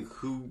guy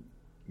who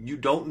you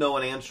don't know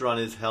an answer on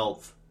his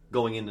health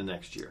going into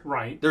next year.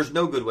 Right. There's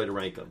no good way to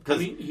rank him.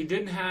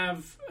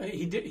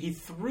 He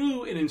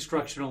threw in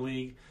instructional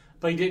league,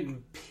 but he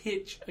didn't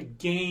pitch a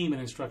game in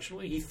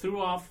instructional league. He threw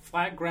off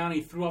flat ground.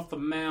 He threw off the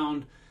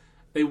mound.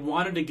 They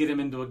wanted to get him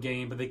into a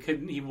game, but they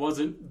couldn't. He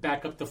wasn't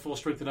back up to full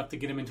strength enough to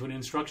get him into an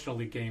instructional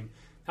league game.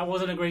 That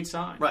wasn't a great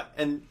sign. Right.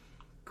 And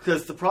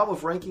because the problem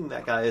with ranking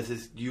that guy is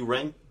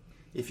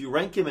if you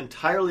rank him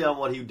entirely on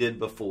what he did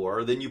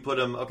before, then you put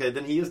him, okay,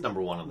 then he is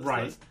number 1 on this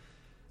list.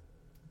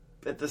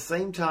 At the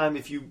same time,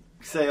 if you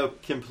say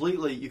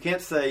completely, you can't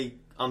say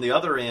on the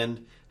other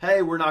end,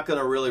 hey, we're not going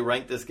to really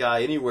rank this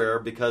guy anywhere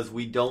because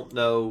we don't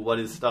know what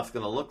his stuff's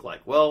going to look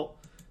like. Well,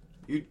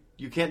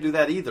 you can't do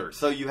that either.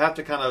 So you have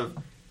to kind of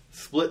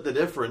split the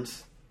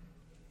difference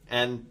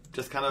and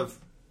just kind of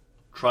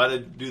try to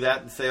do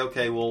that and say,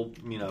 okay, well,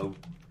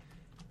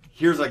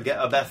 here's a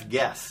best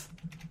guess.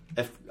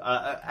 If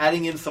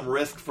adding in some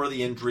risk for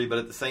the injury, but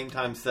at the same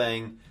time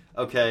saying,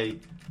 okay,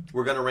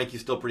 we're going to rank you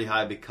still pretty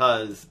high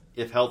because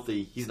if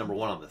healthy, he's number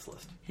 1 on this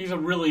list. He's a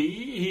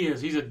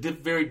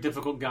very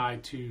difficult guy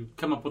to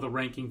come up with a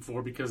ranking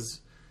for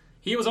because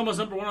he was almost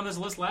number 1 on this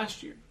list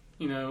last year.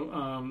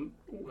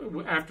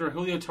 After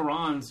Julio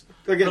Teheran's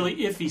really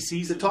iffy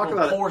season,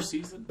 poor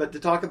season. But to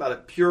talk about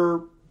it,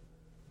 pure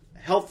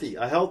healthy,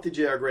 a healthy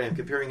J.R. Graham,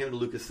 comparing him to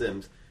Lucas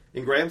Sims.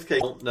 In Graham's case,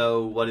 you don't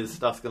know what his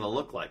stuff's going to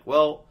look like.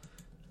 Well,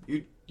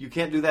 you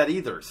can't do that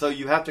either. So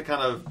you have to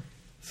kind of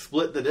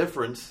split the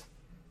difference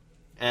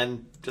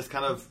and just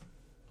kind of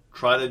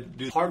try to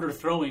do harder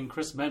throwing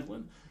Chris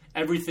Medlin.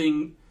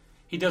 Everything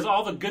he does,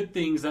 all the good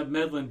things that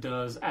Medlin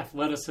does: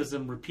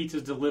 athleticism, repeats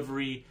his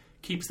delivery,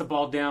 keeps the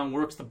ball down,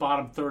 works the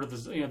bottom third of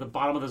the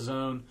bottom of the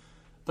zone.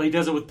 But he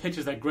does it with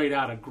pitches that grade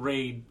out a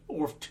grade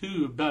or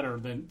 2 better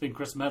than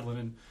Chris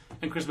Medlin.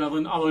 And Chris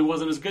Medlin, although he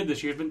wasn't as good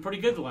this year, has been pretty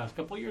good the last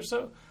couple of years.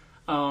 So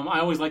I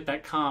always like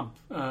that comp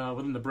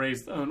within the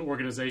Braves' own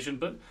organization,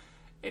 but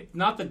it's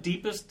not the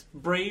deepest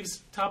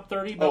Braves top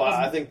 30. But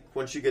I think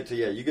once you get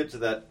to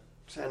that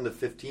 10 to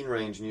 15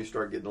 range, and you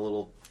start getting a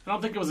little. I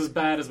don't think it was as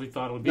bad as we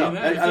thought it would be. No,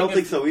 I don't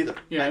think so either.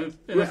 Yeah,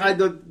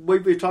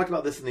 we talked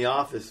about this in the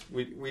office.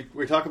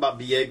 We talk about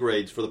BA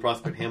grades for the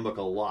Prospect Handbook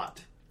a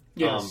lot.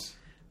 Yes.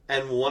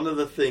 And one of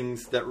the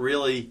things that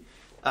really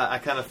I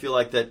kind of feel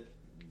like that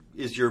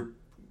is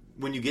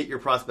when you get your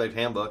Prospect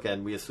Handbook,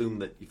 and we assume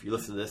that if you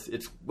listen to this,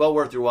 it's well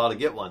worth your while to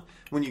get one.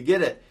 When you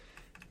get it,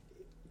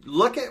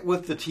 look at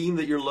with the team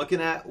that you're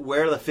looking at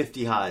where the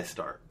 50 highs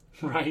start.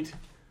 Right.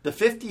 The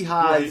 50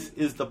 highs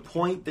is the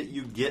point that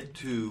you get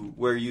to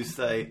where you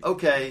say,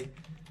 okay,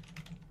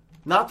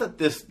 not that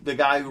the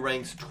guy who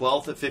ranks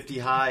 12th at 50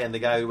 high and the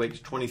guy who ranks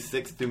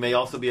 26th, who may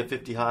also be a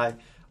 50 high,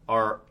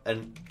 are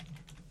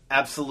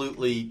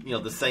absolutely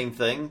the same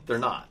thing. They're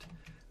not.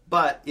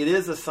 But it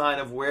is a sign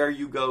of where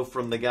you go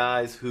from the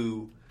guys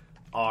who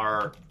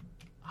are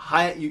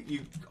high,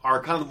 you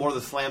are kind of more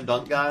the slam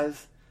dunk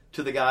guys,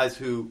 to the guys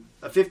who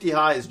a 50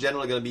 high is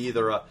generally going to be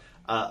either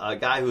a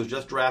guy who was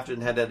just drafted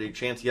and hadn't had a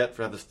chance yet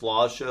to have his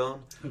flaws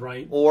shown,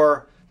 right?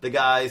 Or the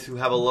guys who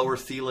have a lower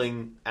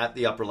ceiling at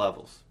the upper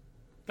levels.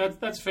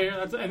 That's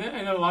fair.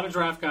 And a lot of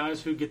draft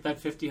guys who get that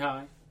 50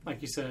 high,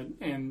 like you said,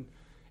 and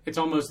it's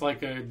almost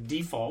like a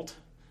default.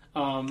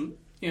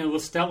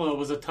 Listella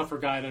was a tougher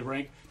guy to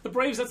rank. The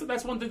Braves,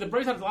 that's one thing. The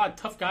Braves had a lot of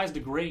tough guys to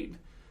grade.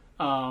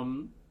 A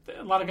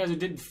lot of guys who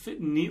didn't fit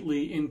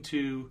neatly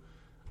into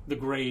the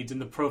grades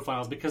and the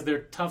profiles because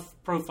they're tough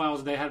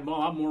profiles. They had a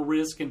lot more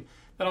risk, and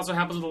that also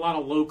happens with a lot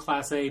of low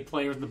Class A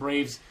players. The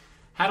Braves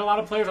had a lot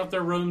of players off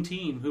their own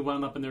team who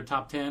wound up in their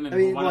top 10. And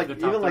even like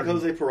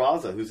Jose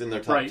Peraza, who's in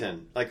their top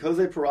 10. Like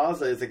Jose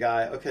Peraza is a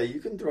guy. Okay, you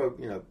can throw.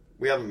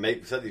 We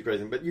haven't said these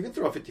grades, but you can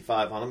throw a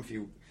 55 on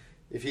him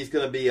if he's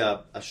going to be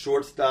a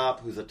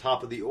shortstop who's a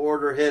top of the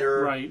order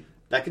hitter. Right.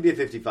 That could be a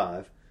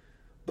 55.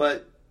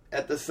 But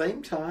at the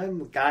same time,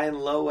 a guy in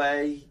low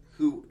A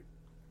who,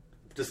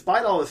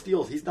 despite all his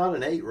steals, he's not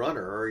an 8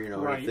 runner or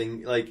right.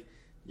 anything. Like,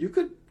 you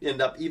could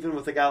end up even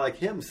with a guy like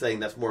him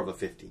saying that's more of a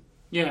 50.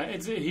 Yeah,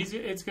 it's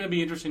going to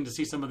be interesting to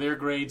see some of their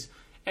grades.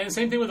 And the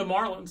same thing with the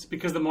Marlins,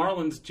 because the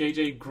Marlins,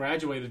 JJ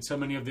graduated so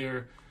many of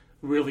their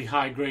really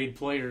high-grade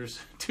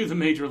players to the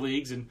major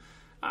leagues. And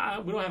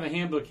we don't have a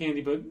handbook handy,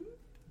 but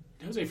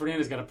Jose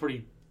Fernandez got a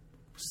pretty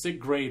sick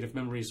grade, if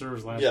memory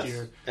serves, last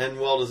year. And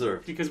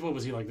well-deserved. Because what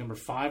was he, like number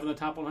 5 in the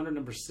top 100,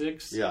 number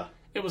 6? Yeah.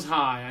 It was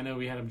high. I know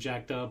we had him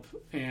jacked up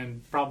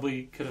and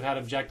probably could have had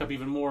him jacked up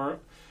even more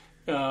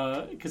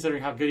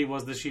considering how good he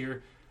was this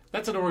year.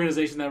 That's an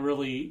organization that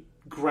really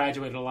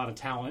graduated a lot of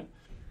talent.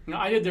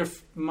 I did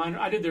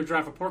their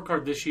draft report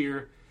card this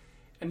year,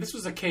 and this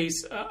was a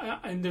case,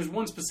 and there's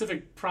one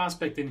specific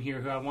prospect in here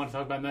who I want to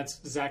talk about, and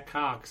that's Zach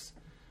Cox.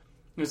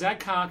 Zach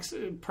Cox,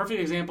 perfect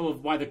example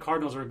of why the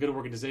Cardinals are a good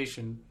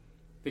organization.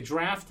 They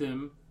draft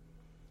him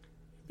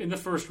in the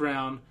first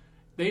round.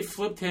 They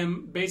flipped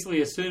him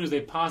basically as soon as they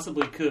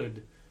possibly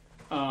could.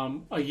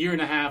 A year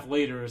and a half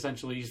later,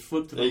 essentially, he's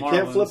flipped to the Marlins. You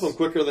can't flip him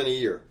quicker than a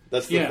year.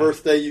 That's the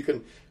first day you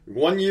can.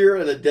 1 year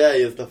and a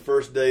day is the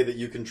first day that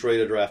you can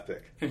trade a draft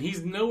pick. And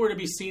he's nowhere to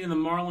be seen in the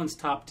Marlins'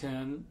 top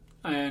 10,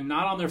 and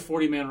not on their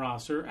 40-man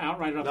roster.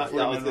 Outright off the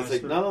 40-man roster.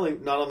 Say, not only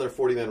not on their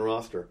 40-man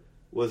roster,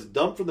 was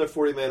dumped from their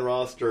 40-man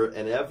roster,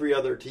 and every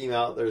other team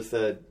out there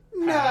said,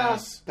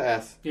 pass.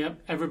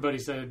 Yep, everybody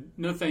said,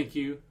 no thank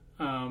you.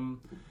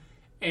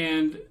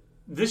 And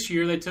this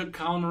year they took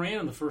Colin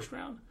Moran in the first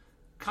round.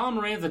 Colin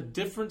Moran's a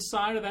different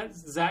side of that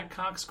Zach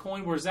Cox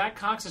coin, where Zach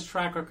Cox's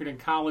track record in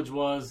college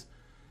was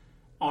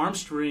arm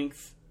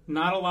strength,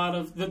 not a lot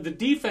of... The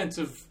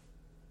defensive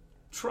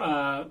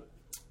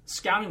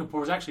scouting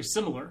report was actually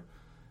similar.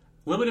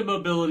 Limited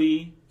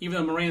mobility, even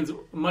though Moran's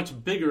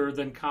much bigger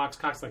than Cox.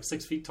 Cox is like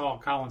 6 feet tall.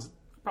 Colin's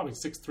probably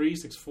 6'3",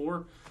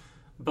 6'4".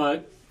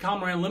 But Colin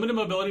Moran, limited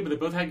mobility, but they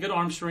both had good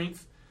arm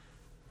strength.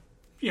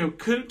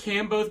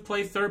 Can both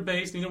play third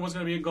base. Neither one's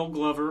going to be a Gold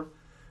Glover.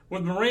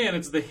 With Moran,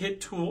 it's the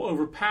hit tool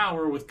over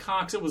power. With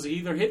Cox, it was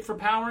either hit for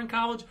power in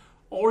college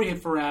or he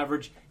hit for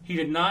average. He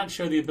did not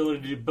show the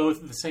ability to do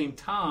both at the same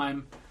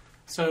time.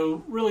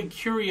 So really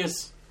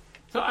curious.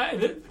 So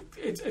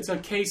it's a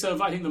case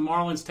of, I think, the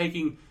Marlins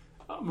taking...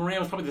 Moran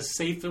was probably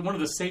one of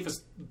the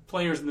safest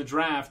players in the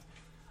draft.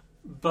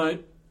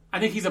 But I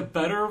think he's a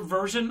better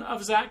version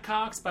of Zach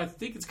Cox, but I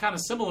think it's kind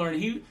of similar.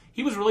 And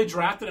he was really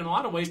drafted in a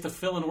lot of ways to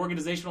fill an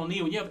organizational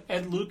need. When you have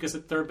Ed Lucas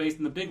at third base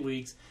in the big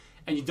leagues,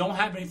 and you don't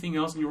have anything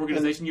else in your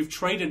organization, you've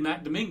traded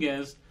Matt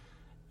Dominguez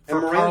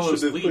for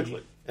Carlos Lee.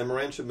 And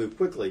Moran should move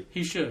quickly.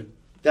 He should.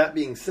 That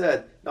being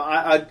said, no,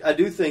 I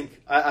do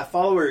think, I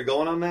follow where you're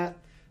going on that.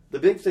 The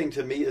big thing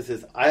to me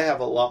is I have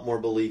a lot more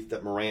belief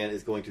that Moran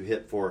is going to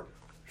hit for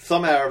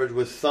some average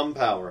with some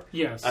power.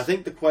 Yes. I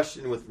think the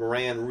question with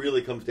Moran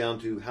really comes down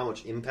to how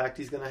much impact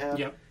he's going to have.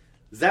 Yep.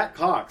 Zach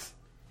Cox,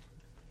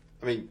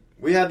 I mean,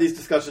 we had these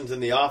discussions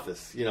in the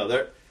office.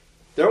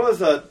 There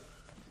was a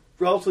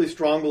relatively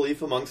strong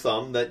belief among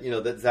some that,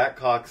 that Zach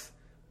Cox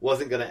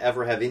wasn't going to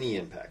ever have any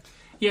impact.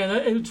 Yeah,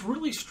 it's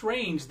really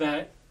strange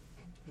that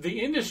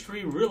the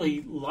industry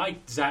really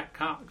liked Zach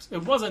Cox.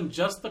 It wasn't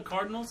just the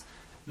Cardinals.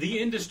 The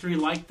industry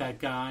liked that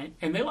guy,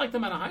 and they liked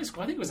him out of high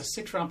school. I think it was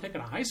a 6th-round pick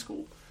out of high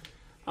school.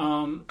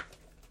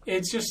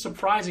 It's just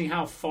surprising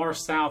how far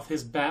south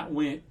his bat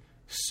went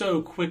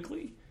so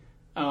quickly.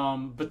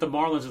 But the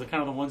Marlins are the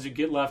kind of the ones who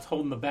get left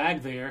holding the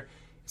bag there.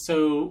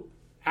 So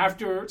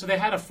they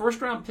had a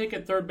first-round pick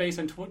at third base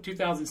in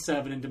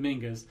 2007 in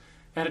Dominguez.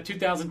 They had a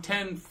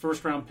 2010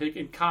 first-round pick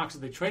in Cox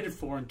that they traded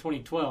for in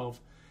 2012.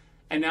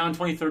 And now in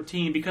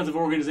 2013, because of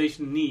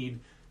organization need,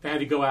 they had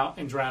to go out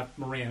and draft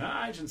Moran.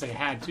 I shouldn't say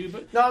had to,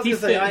 but no, I was going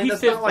to say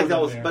that's not like that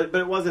was. There. But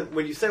it wasn't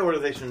when you say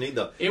organizational need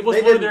though. It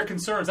was one of their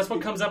concerns. That's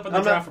what comes up in the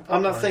draft report.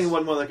 I'm not saying it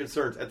wasn't one of their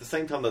concerns. At the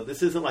same time, though,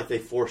 this isn't like they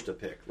forced a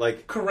pick.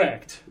 Like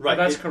correct, right?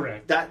 That's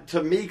correct. That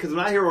to me, because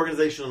when I hear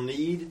organizational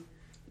need,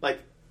 like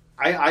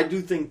I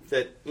do think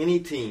that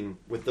any team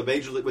with the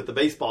major league, with the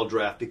baseball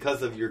draft,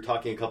 because of you're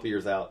talking a couple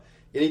years out,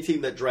 any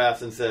team that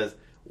drafts and says,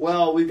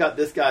 well, we've got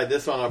this guy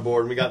this on our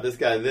board, and we got this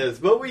guy this,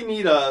 but we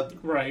need a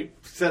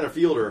center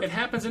fielder. It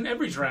happens in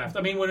every draft.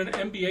 I mean, when an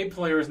NBA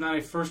player is not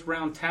a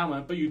first-round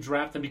talent, but you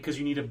draft them because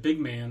you need a big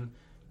man,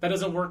 that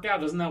doesn't work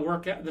out. Doesn't that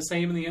work out the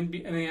same in the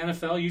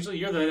NFL? Usually,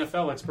 you're the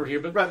NFL expert here,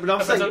 but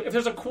if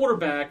there's a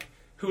quarterback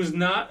who is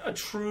not a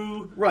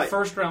true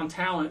first-round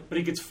talent, but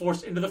he gets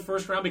forced into the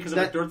first round because of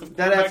a dearth of quarterbacks,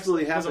 that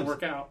absolutely happens. Doesn't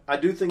work out. I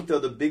do think, though,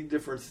 the big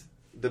difference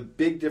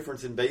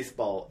in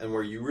baseball, and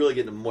where you really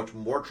get into much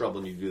more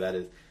trouble when you do that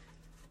is,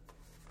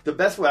 the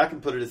best way I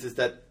can put it is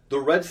that the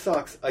Red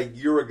Sox a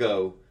year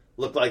ago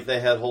looked like they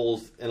had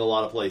holes in a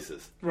lot of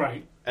places.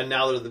 Right. And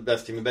now they're the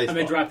best team in baseball.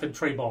 And they drafted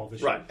Trey Ball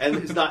this year. Right. And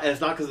it's not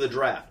because of the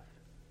draft.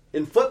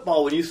 In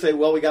football, when you say,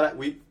 well, we've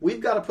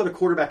got to put a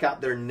quarterback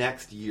out there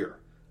next year.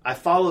 I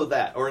follow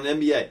that. Or in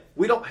NBA,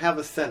 we don't have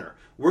a center.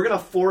 We're going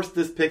to force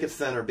this pick at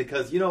center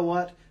because you know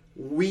what?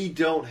 We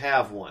don't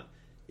have one.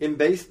 In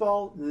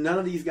baseball, none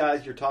of these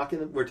guys we're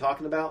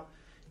talking about,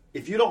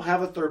 if you don't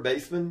have a third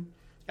baseman,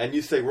 and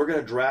you say, we're going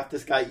to draft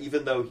this guy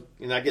even though,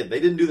 and again,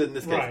 they didn't do that in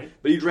this case,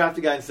 but you draft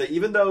a guy and say,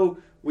 even though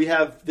we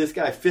have this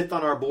guy 5th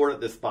on our board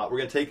at this spot, we're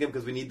going to take him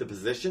because we need the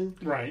position.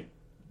 Right.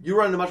 You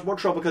run into much more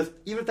trouble because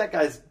even if that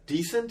guy's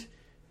decent,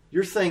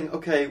 you're saying,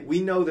 okay,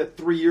 we know that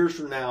 3 years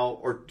from now,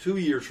 or 2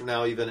 years from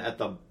now even at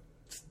the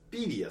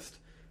speediest,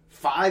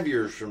 5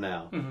 years from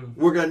now,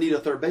 we're going to need a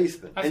third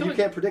baseman. And you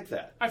can't predict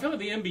that. I feel like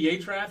the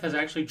NBA draft has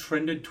actually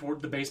trended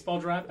toward the baseball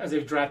draft as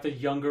they've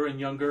drafted younger and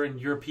younger and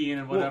European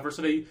and whatever. Well,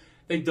 so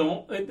they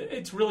don't.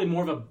 It's really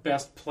more of a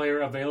best player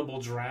available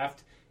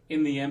draft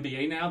in the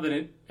NBA now than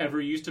it ever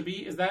used to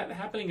be. Is that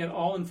happening at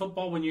all in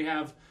football when you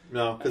have?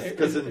 No,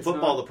 because in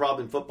football, the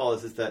problem in football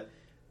is that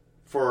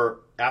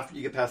after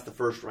you get past the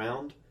first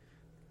round,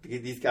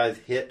 these guys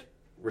hit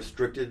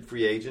restricted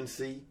free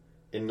agency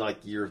in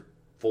like year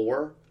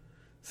 4.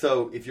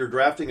 So if you're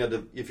drafting a guy,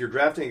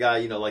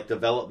 like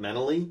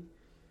developmentally,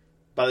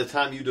 by the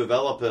time you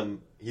develop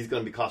him, he's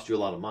going to cost you a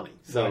lot of money.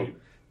 So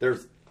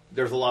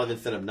there's a lot of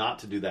incentive not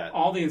to do that.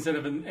 All the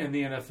incentive in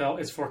the NFL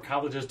is for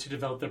colleges to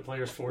develop their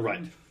players for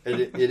them.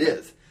 Right. It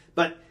is.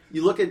 But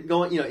you look at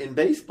in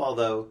baseball,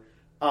 though,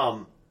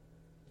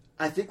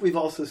 I think we've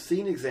also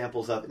seen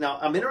examples of it. Now,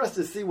 I'm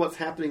interested to see what's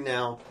happening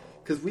now,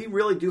 because we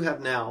really do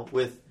have now,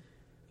 with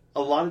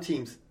a lot of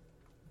teams,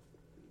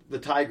 the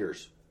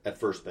Tigers at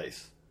first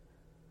base,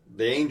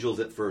 the Angels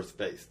at first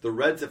base, the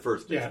Reds at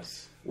first base.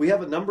 Yes. We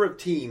have a number of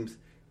teams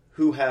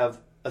who have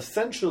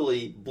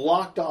essentially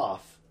blocked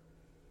off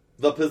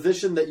the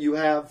position that you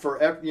have for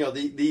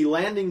the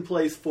landing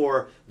place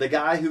for the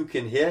guy who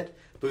can hit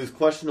but who's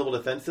questionable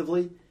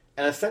defensively,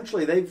 and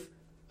essentially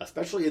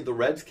especially in the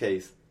Reds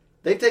case,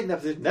 they've taken that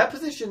position. That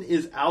position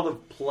is out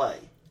of play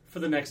for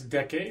the next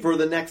decade.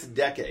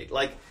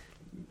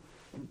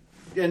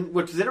 And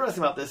what's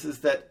interesting about this is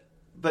that,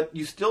 but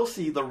you still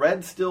see the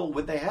Reds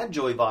when they had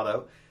Joey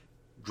Votto,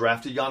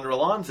 drafted Yonder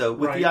Alonso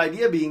with the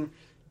idea being,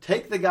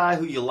 take the guy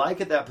who you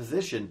like at that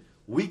position.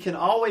 We can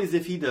always,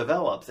 if he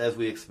develops as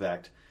we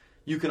expect,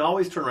 you can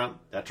always turn around.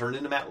 That turned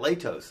into Matt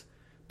Latos.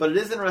 But it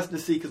is interesting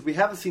to see, because we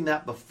haven't seen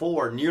that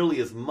before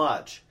nearly as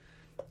much.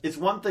 It's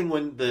one thing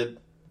when the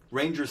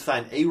Rangers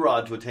signed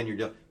A-Rod to a 10-year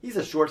deal. He's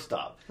a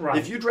shortstop. Right.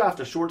 If you draft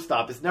a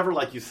shortstop, it's never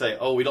like you say,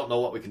 oh, we don't know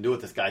what we can do with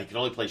this guy. He can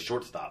only play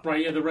shortstop.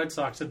 Right, yeah, the Red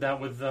Sox did that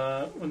with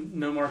when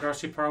Nomar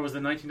Garciaparra was the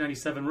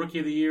 1997 Rookie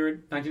of the Year,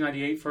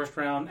 1998 first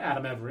round,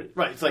 Adam Everett.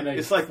 Right,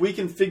 it's like we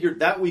can figure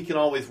that we can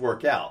always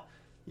work out.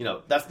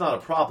 That's not a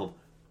problem.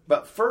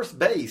 But first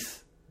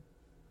base,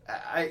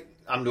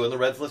 I'm doing the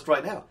Reds list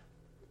right now.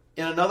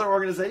 In another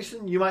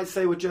organization, you might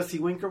say with Jesse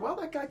Winker, well,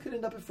 that guy could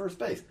end up at first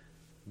base.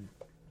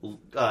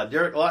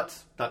 Derek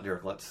Lutz.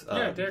 Derek Lutz.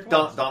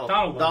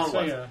 Donald Lutz.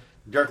 Yeah.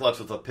 Derek Lutz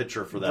was a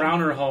pitcher for them.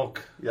 Browner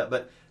Hulk. Yeah,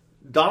 but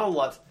Donald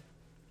Lutz.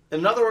 In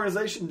another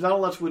organization,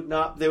 Donald Lutz would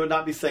not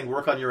be saying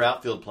work on your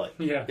outfield play.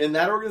 Yeah. In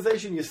that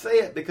organization, you say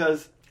it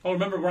because... Oh,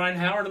 remember Ryan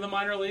Howard in the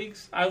minor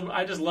leagues?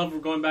 I just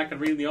love going back and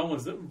reading the old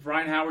ones.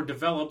 Ryan Howard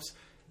develops.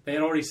 They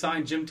had already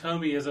signed Jim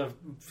Thome as a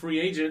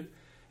free agent.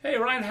 Hey,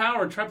 Ryan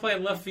Howard, try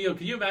playing left field.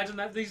 Can you imagine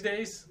that these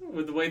days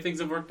with the way things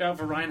have worked out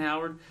for Ryan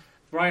Howard?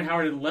 Ryan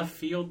Howard in left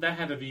field, that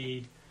had to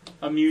be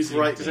amusing,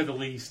 Right. to say the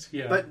least.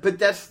 Yeah. But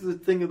that's the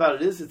thing about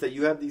it is that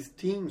you have these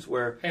teams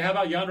where Hey, how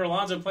about Yonder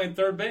Alonso playing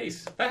third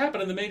base? That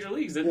happened in the major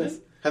leagues, didn't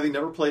it? having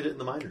never played it in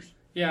the minors.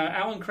 Yeah,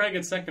 Alan Craig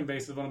at second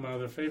base is one of my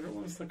other favorite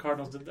ones. The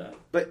Cardinals did that.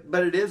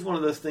 But it is one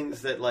of those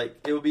things that like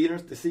it would be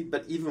interesting to see.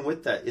 But even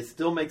with that, it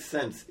still makes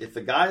sense if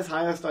the guy's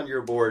highest on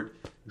your board,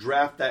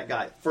 draft that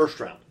guy first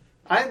round.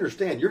 I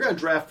understand you're going to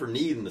draft for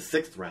need in the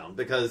 6th round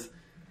because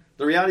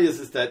the reality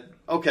is that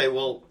okay,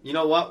 well, you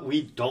know what?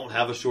 We don't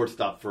have a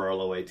shortstop for our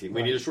low A team.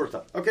 We need a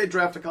shortstop. Okay,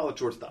 draft a college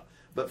shortstop.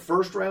 But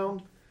first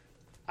round,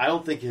 I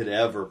don't think it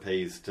ever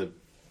pays to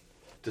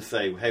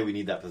say, hey, we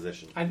need that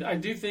position. I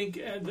do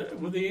think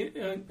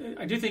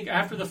I do think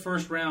after the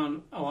first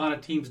round, a lot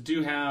of teams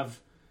do have.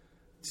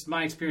 Just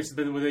my experience has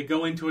been where they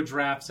go into a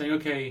draft saying,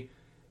 okay,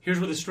 here's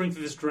where the strength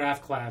of this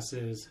draft class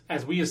is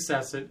as we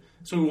assess it.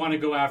 So we want to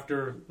go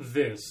after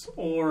this,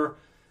 or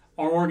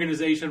our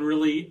organization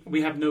really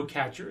we have no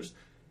catchers.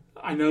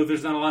 I know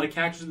there's not a lot of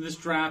catchers in this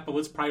draft, but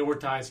let's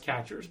prioritize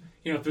catchers.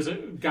 You know, if there's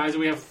guys that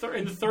we have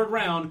in the third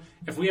round,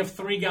 if we have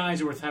 3 guys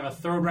who have a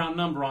third round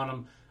number on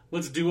them,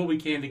 let's do what we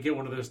can to get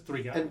one of those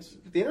 3 guys.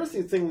 And the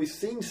interesting thing, we've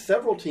seen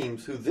several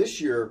teams who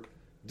this year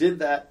did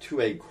that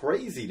to a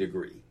crazy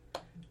degree.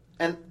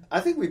 And I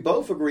think we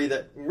both agree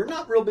that we're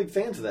not real big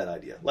fans of that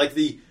idea. Like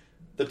the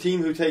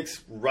team who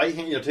takes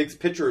takes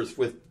pitchers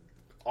with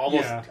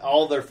almost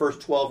all their first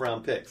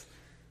 12-round picks.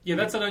 Yeah,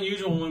 that's an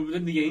unusual one.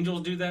 Didn't the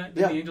Angels do that?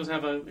 Did the Angels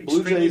have an Blue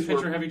extremely Jays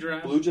pitcher-heavy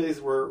draft? Blue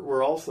Jays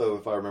were also,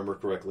 if I remember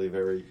correctly,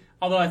 very...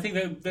 Although I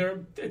think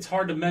that it's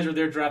hard to measure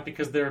their draft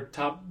because their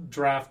top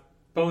draft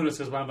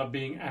bonuses wound up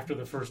being after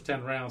the first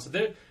 10 rounds.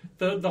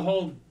 So the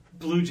whole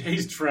Blue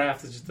Jays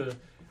draft is just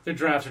their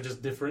drafts are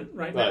just different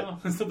right now.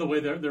 So the way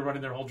they're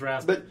running their whole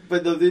draft. But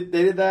they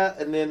did that,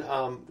 and then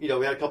we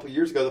had a couple of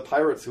years ago the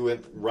Pirates who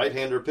went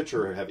right-hander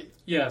pitcher heavy.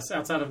 Yes,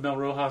 outside of Mel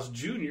Rojas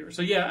Jr.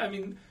 So yeah, I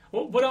mean,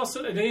 what else?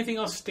 Did anything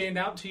else stand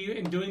out to you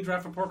in doing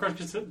draft report cards?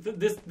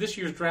 Because this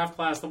year's draft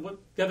class, the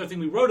other thing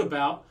we wrote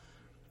about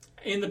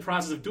in the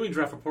process of doing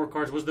draft report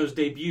cards was those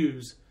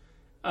debuts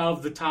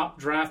of the top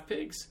draft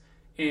picks.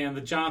 And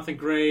the Jonathan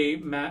Gray,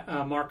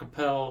 Mark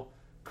Appel,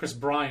 Chris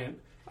Bryant.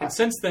 And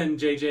since then,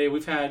 JJ,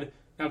 we've had...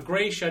 Now,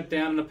 Gray shut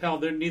down and Appel.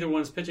 Neither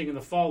one's pitching in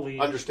the fall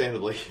league.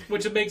 Understandably.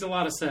 Which it makes a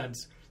lot of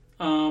sense.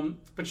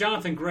 But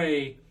Jonathan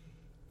Gray,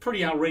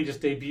 pretty outrageous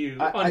debut.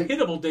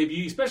 Unhittable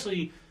debut,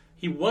 especially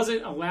he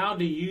wasn't allowed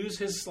to use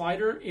his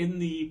slider in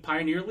the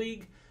Pioneer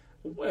League.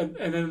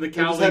 And then the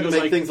Cal League had to was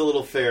make things a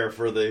little fair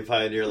for the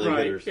Pioneer League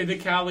hitters. In the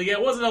Cal League,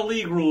 it wasn't a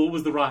league rule; it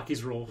was the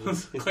Rockies rule.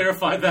 Let's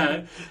clarify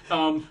that.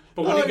 But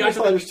when you got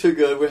slider's too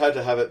good, we had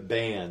to have it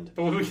banned.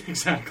 But when we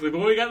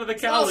got to the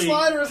Cal League,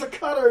 slider is a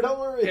cutter. Don't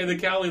worry. And the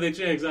Cal League,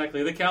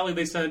 the Cal League,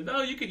 they said,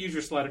 "No, you could use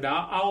your slider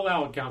now. I'll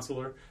allow it,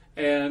 counselor."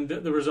 And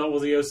the result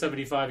was a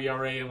 0.75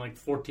 ERA and like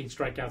 14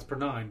 strikeouts per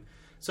 9.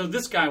 So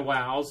this guy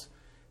wows.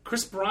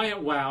 Chris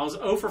Bryant wows.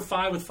 0 for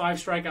 5 with 5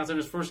 strikeouts in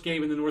his first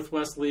game in the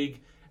Northwest League.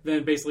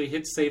 Then basically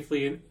hit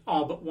safely in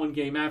all but one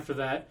game after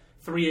that.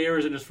 3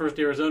 errors in his first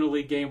Arizona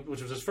League game,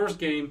 which was his first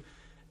game.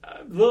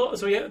 There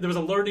was a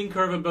learning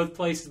curve in both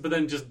places, but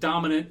then just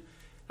dominant.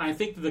 And I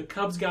think that the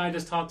Cubs guy I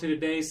just talked to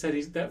today said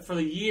that for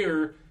the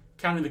year,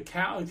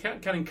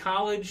 counting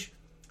college,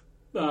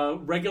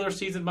 regular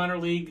season, minor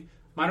league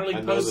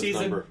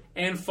postseason,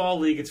 and fall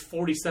league, it's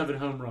 47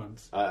 home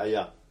runs.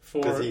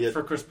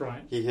 For Chris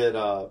Bryant. He hit.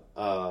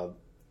 So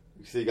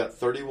you got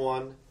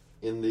 31.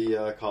 In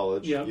the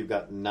college, You've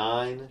got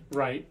 9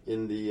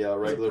 in the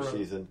regular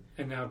season,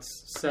 and now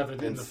it's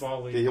 7 in the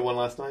fall league. Did he hit one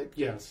last night?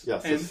 Yes. Yeah,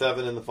 so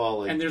 7 in the fall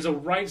league. And there's a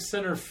right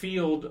center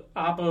field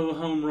Oppo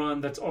home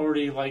run that's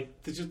already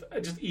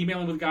just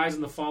emailing with guys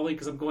in the fall league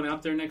because I'm going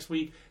out there next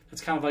week.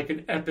 It's kind of like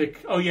an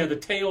epic. Oh yeah, the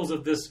tales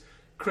of this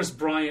Chris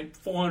Bryant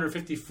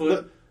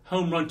 450-foot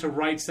home run to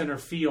right center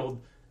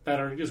field that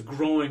are just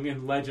growing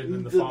in legend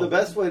in the fall. The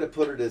best way to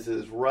put it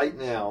is right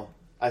now,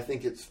 I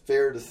think it's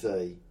fair to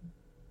say.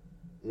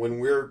 When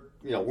we're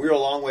a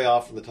long way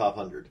off from the top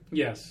 100.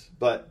 Yes.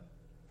 But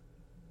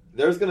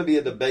there's going to be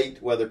a debate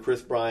whether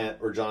Chris Bryant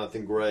or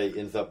Jonathan Gray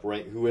ends up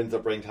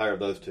ranked higher of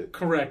those two.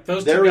 Correct.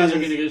 Those two guys are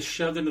going to get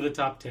shoved into the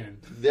top 10.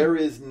 There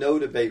is no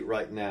debate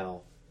right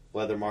now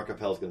whether Mark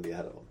Appel is going to be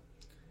ahead of them.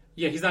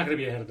 Yeah, he's not going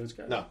to be ahead of those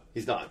guys. No,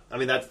 he's not. I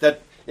mean, that's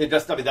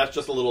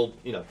just a little,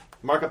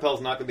 Mark Appel's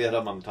not going to be ahead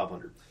of them on the top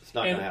 100. It's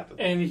not going to happen.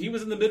 And he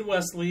was in the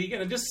Midwest League,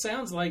 and it just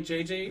sounds like,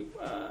 JJ,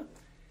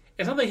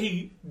 it's not that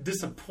he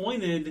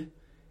disappointed,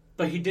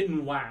 but he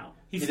didn't wow.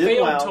 He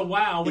failed to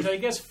wow, which I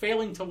guess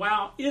failing to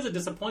wow is a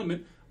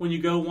disappointment when you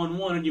go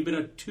 1-1 and you've been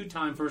a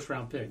 2-time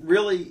first-round pick.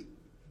 Really,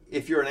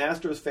 if you're an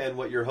Astros fan,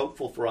 what you're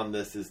hopeful for on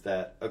this is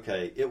that,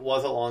 okay, it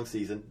was a long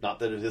season. Not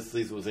that his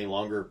season was any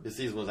longer. His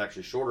season was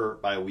actually shorter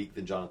by a week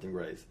than Jonathan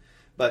Gray's.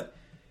 But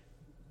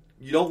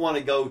you don't want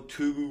to go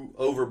too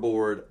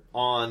overboard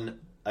on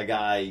a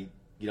guy,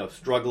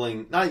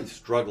 struggling, not even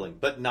struggling,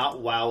 but not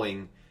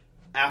wowing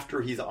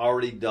after he's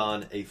already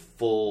done a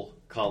full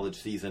college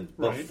season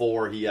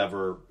before he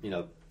ever,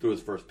 threw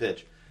his first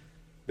pitch.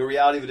 The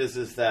reality of it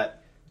is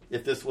that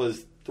if this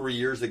was 3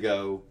 years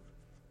ago,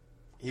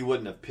 he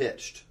wouldn't have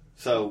pitched.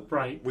 So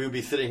Right. we would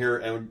be sitting here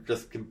and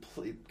just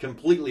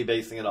completely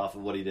basing it off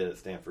of what he did at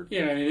Stanford.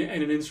 Yeah,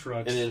 and in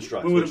Instructs. In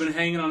Instructs, We would have been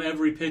hanging on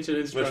every pitch at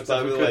Instructs.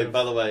 Which,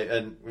 by the way,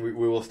 and we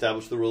will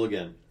establish the rule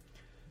again.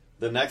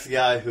 The next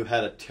guy who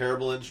had a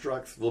terrible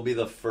Instructs will be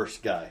the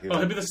first guy.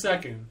 He'll be the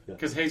second,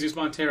 because Jesus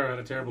Montero had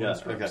a terrible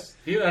Instructs.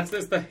 Okay. That's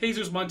the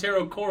Jesus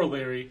Montero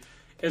corollary,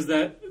 is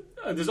that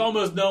there's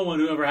almost no one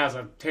who ever has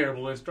a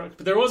terrible Instructs.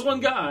 But there was one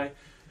guy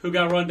who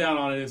got run down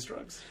on an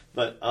Instructs.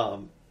 But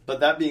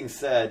that being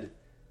said,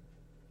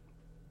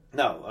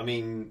 no, I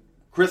mean,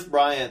 Chris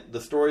Bryant, the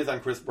stories on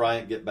Chris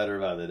Bryant get better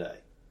by the day.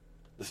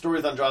 The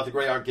stories on Jonathan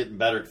Gray aren't getting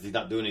better because he's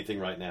not doing anything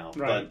right now.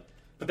 Right.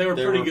 But they were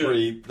pretty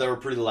good. They were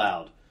pretty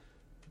loud.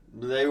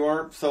 They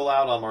weren't so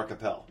loud on Mark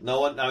Appel.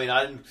 No one, I mean,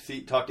 I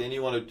didn't talk to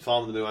anyone who saw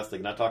him in the Midwest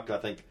League. And I talked to, I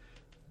think,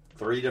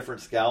 3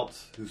 different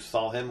scouts who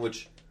saw him,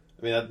 which,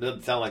 I mean, that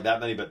doesn't sound like that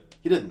many, but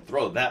he didn't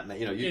throw that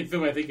many. He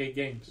threw, I think, 8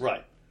 games.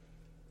 Right.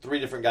 3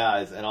 different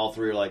guys, and all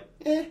 3 are like,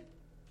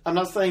 I'm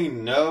not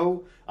saying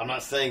no. I'm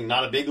not saying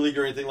not a big league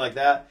or anything like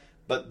that.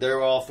 But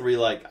they're all 3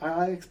 like,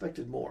 I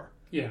expected more.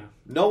 Yeah.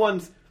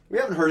 We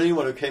haven't heard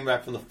anyone who came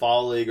back from the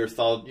fall league or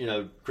saw,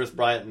 Chris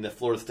Bryant in the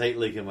Florida State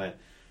league and went,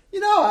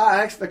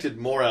 I expected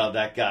more out of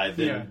that guy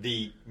than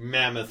the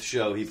mammoth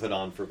show he put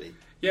on for me.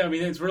 Yeah, I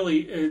mean,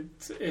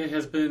 it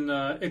has been,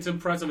 it's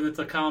impressive, and it's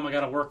a column I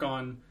got to work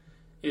on,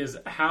 is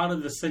how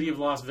did the city of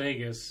Las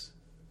Vegas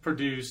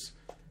produce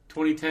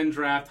 2010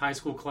 draft high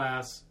school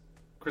class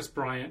Chris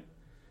Bryant?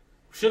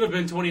 Should have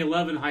been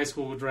 2011 high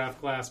school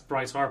draft class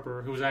Bryce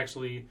Harper, who was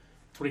actually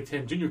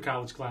 2010 junior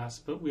college class,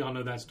 but we all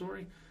know that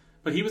story.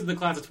 But he was in the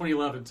class of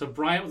 2011. So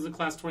Bryant was in the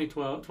class of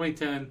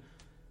 2010,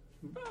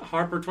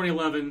 Harper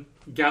 2011,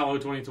 Gallo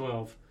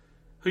 2012.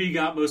 Who you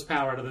got most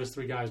power out of those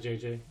 3 guys,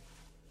 JJ?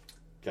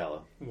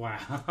 Gallo.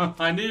 Wow.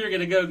 I knew you were going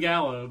to go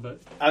Gallo,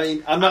 but I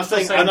mean, I'm not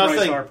saying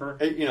Harper.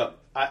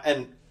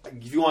 And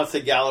if you want to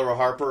say Gallo or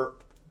Harper,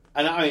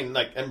 and I mean,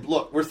 and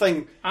look, we're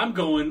saying I'm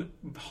going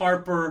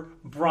Harper,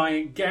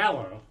 Bryant,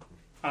 Gallo.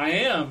 I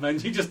am,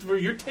 and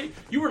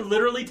you were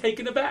literally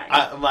taken aback.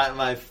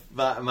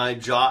 My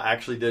jaw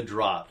actually did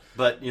drop,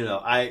 but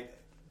I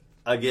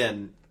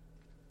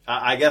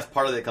guess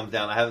part of it comes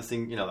down. I haven't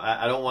seen,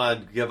 I don't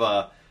want to give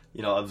a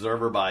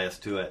observer bias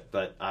to it,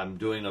 but I'm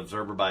doing an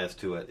observer bias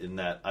to it in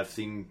that I've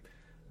seen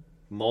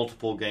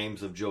multiple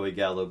games of Joey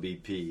Gallo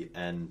BP,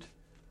 and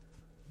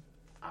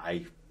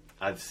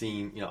I've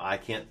seen, I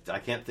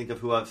can't think of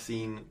who I've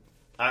seen.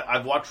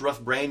 I've watched Russ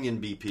Branyan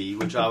BP,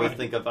 which I always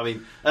think of. I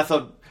mean, that's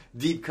a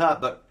deep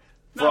cut, but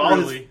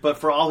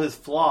for all his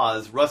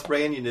flaws, Russ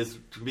Branyan is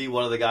to be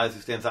one of the guys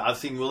who stands out. I've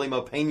seen Willie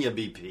Mopena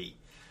BP.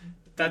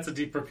 That's a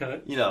deeper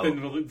cut,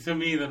 to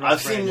me than Russ Branyan.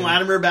 I've seen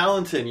Latimer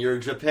Ballantyne, your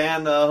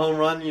Japan home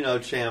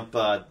run, champ.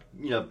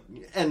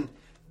 And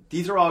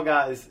these are all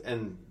guys,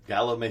 and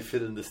Gallo may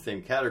fit in the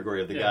same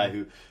category of the guy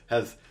who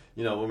has.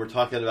 When we're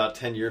talking about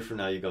 10 years from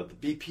now, you go, the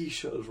BP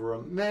shows were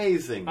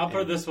amazing. I'll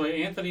put it this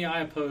way. Anthony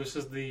Iapos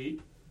is the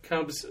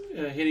Cubs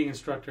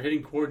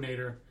hitting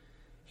coordinator.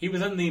 He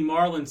was in the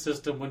Marlins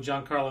system when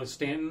Giancarlo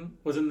Stanton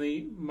was in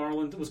the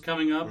Marlins, was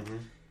coming up. Mm-hmm.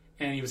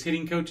 And he was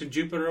hitting coach in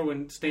Jupiter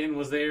when Stanton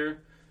was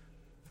there.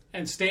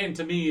 And Stanton,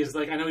 to me, is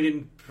I know he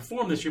didn't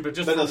perform this year, but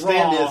just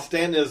raw.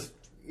 Stanton is.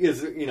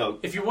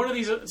 If you're one of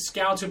these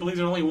scouts who believes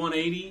there's only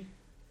 180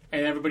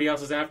 and everybody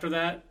else is after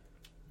that,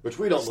 which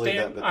we don't believe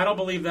that. But I don't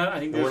believe that. I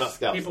think there's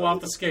people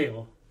off the either.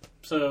 Scale.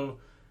 So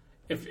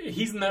if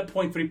he's in that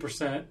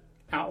 0.3%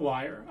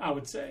 outlier, I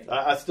would say.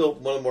 I still,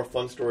 one of the more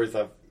fun stories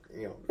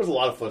there's a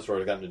lot of fun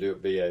stories I've gotten to do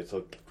at BA,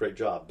 so great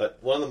job. But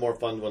one of the more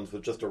fun ones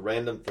was just a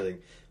random thing,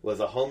 was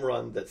a home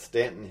run that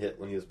Stanton hit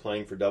when he was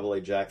playing for AA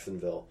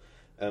Jacksonville.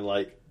 And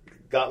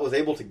was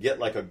able to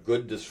get a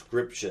good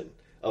description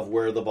of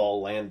where the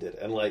ball landed.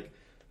 And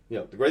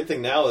the great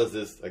thing now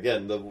is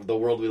again, the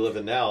world we live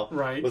in now,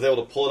 right. Was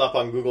able to pull it up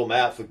on Google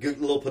Maps with a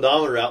little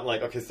pedometer out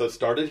and okay, so it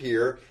started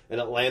here and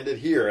it landed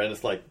here. And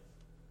it's wait,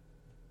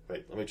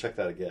 let me check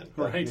that again.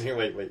 Right.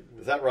 Wait,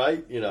 is that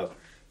right?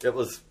 It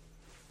was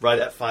right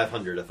at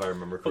 500 if I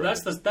remember correctly.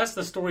 Well, that's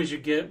the stories you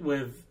get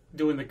with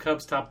doing the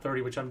Cubs top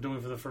 30, which I'm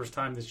doing for the first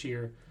time this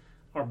year,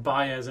 are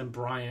Baez and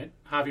Bryant,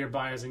 Javier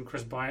Baez and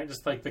Chris Bryant,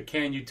 just the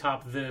can you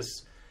top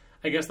this?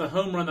 I guess the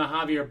home run that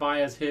Javier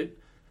Baez hit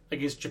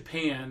against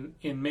Japan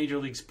in Major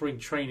League Spring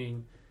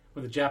Training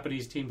when the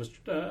Japanese team was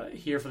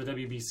here for the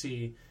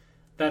WBC,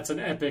 that's an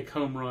epic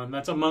home run.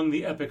 That's among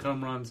the epic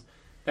home runs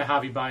that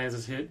Javi Baez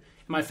has hit.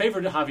 And my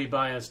favorite Javi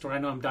Baez story, I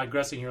know I'm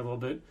digressing here a little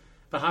bit,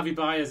 but Javi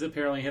Baez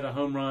apparently hit a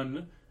home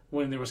run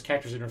when there was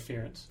catcher's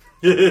interference.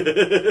 He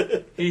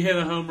hit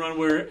a home run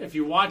where, if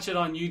you watch it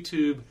on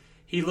YouTube,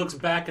 he looks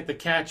back at the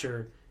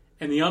catcher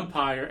and the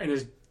umpire and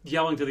is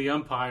yelling to the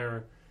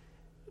umpire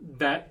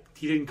that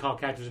he didn't call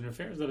catcher's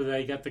interference, that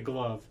he got the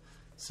glove.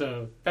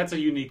 So that's a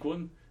unique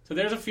one. So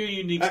there's a few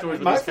unique stories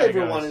with my this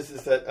favorite one is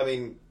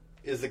that,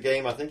 is the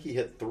game, I think he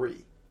hit 3.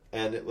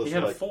 And it was he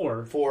had a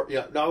 4. 4,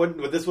 yeah. No,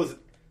 but this was,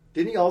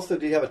 did he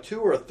have a 2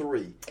 or a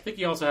 3? I think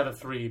he also had a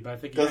 3, but I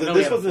think because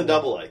this was in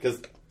AA.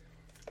 Because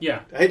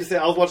Yeah. I hate to say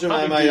I was watching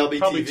MLB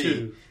probably TV.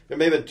 two. It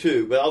may have been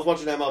two, but I was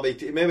watching MLB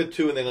TV. It may have been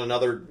two and then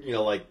another,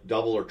 like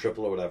double or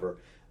triple or whatever.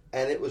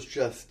 And it was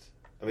just,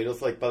 I mean, it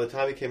was like by the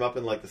time he came up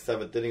in like the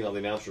seventh inning, all the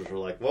announcers were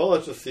like, well,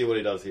 let's just see what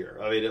he does here.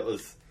 I mean, it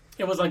was...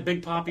 It was like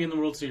Big Papi in the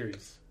World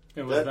Series.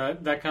 It was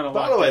that kind of...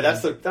 By the way,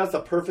 that's a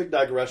perfect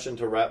digression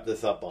to wrap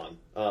this up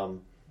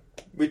on.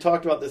 We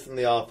talked about this in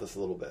the office a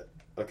little bit.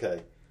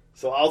 Okay.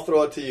 So I'll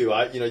throw it to you.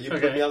 You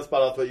put me on the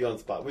spot, I'll put you on the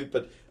spot.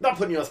 But not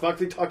putting you on the spot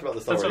because we talked about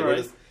this already. All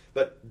right.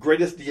 But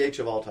greatest DH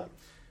of all time.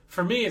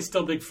 For me, it's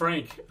still Big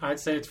Frank. I'd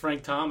say it's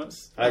Frank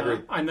Thomas. I agree.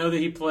 I know that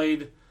he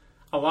played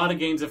a lot of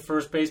games at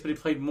first base, but he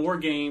played more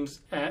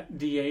games at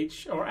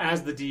DH or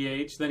as the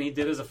DH than he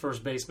did as a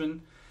first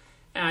baseman.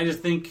 And I just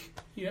think,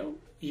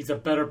 he's a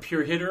better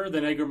pure hitter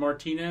than Edgar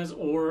Martinez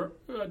or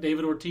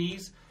David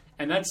Ortiz.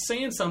 And that's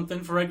saying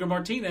something for Edgar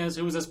Martinez,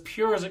 who was as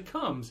pure as it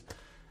comes.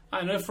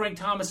 I know Frank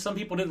Thomas, some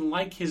people didn't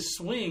like his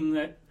swing,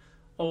 that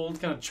old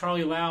kind of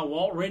Charlie Lau,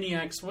 Walt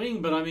Rainiac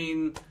swing, but I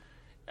mean,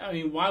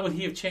 why would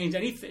he have changed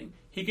anything?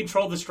 He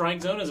controlled the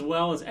strike zone as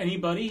well as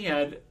anybody. He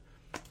had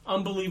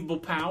unbelievable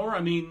power.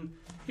 I mean,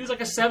 he was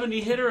like a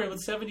 70 hitter with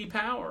 70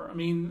 power. I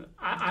mean,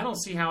 I don't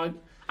see how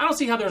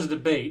there's a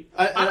debate.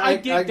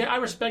 I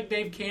respect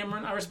Dave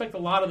Cameron. I respect a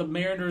lot of the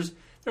Mariners.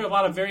 There are a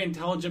lot of very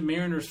intelligent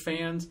Mariners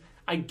fans.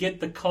 I get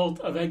the cult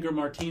of Edgar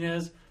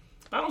Martinez.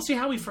 I don't see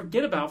how we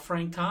forget about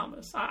Frank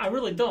Thomas. I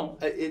really don't.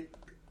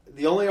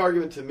 The only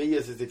argument to me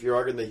is if you're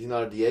arguing that he's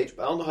not a DH,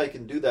 but I don't know how you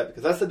can do that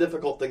because that's the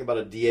difficult thing about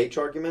a DH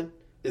argument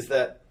is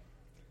that.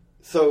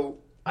 So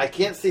I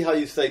can't see how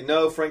you say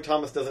no. Frank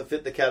Thomas doesn't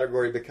fit the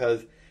category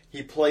because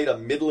he played a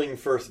middling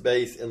first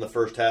base in the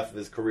first half of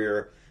his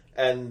career,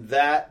 and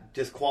that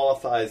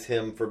disqualifies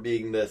him for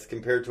being this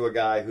compared to a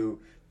guy who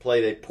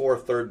played a poor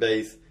third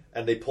base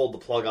and they pulled the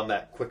plug on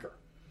that quicker.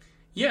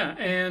 Yeah,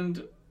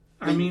 and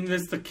I mean,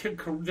 there's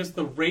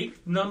the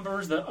rate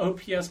numbers, the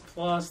OPS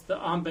plus, the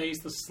on base,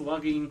 the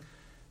slugging,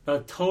 the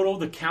total,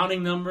 the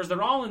counting numbers.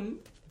 They're all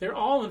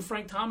in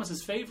Frank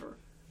Thomas's favor.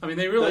 I mean,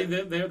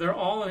 they're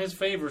all in his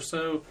favor.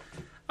 So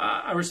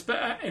I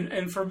respect,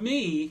 and for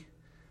me,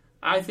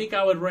 I think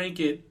I would rank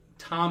it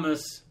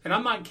Thomas, and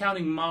I'm not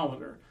counting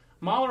Molitor.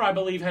 Molitor, I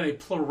believe, had a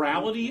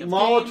plurality of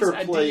games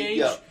at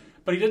DH,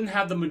 but he didn't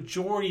have the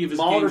majority of his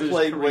games in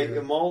his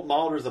career.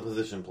 Molitor's a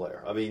position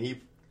player. I mean,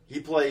 he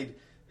played.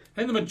 I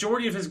think the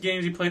majority of his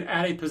games he played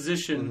at a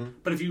position,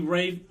 but if you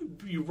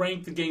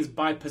rank the games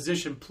by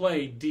position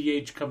played,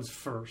 DH comes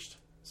first.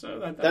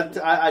 So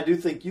I do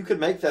think you could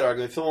make that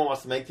argument. If someone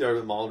wants to make the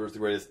argument Molitor is the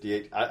greatest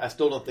DH, I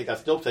still don't think. I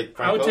still take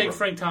Frank over. I would take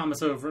Frank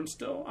Thomas over him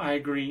still. I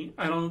agree.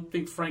 I don't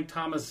think Frank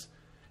Thomas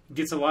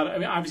gets a lot of... I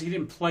mean, obviously he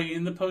didn't play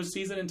in the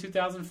postseason in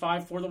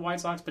 2005 for the White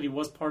Sox, but he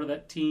was part of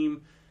that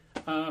team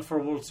for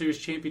a World Series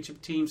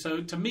championship team.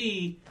 So to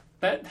me,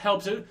 that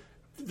helps.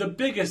 The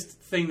biggest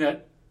thing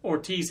that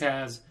Ortiz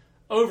has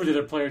over the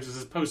other players is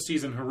his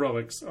postseason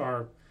heroics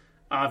are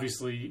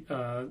obviously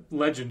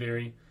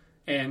legendary.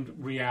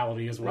 And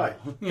reality as well.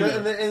 Right.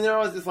 And they're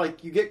always just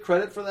like, you get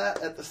credit for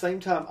that. At the same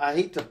time, I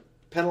hate to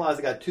penalize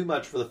a guy too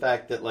much for the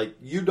fact that, like,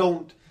 you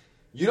don't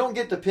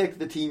get to pick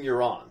the team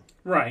you're on.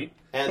 Right.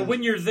 But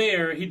when you're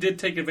there, he did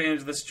take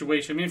advantage of the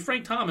situation. I mean,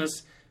 Frank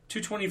Thomas,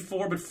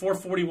 224, but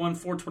 441,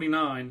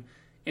 429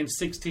 in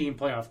 16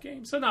 playoff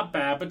games. So not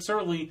bad, but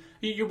certainly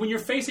when you're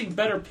facing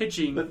better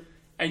pitching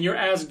and you're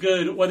as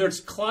good, whether it's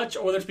clutch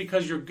or whether it's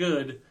because you're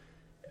good,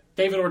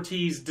 David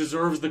Ortiz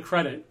deserves the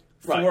credit.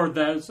 For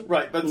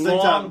that but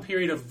long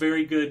period of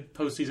very good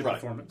postseason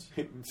performance.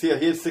 See,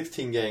 he had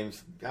 16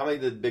 games. How many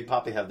did Big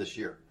Papi have this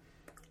year?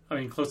 I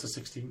mean, close to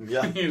 16.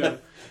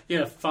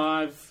 Yeah,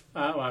 5.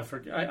 I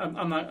forget.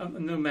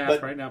 I'm no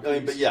math right now. Please. I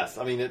mean, but yes,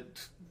 I mean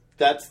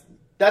that's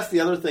the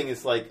other thing.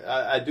 Is like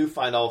I do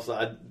find also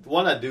I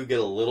do get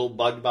a little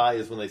bugged by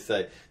is when they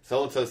say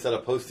so and so set a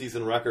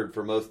postseason record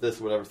for most this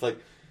or whatever. It's like.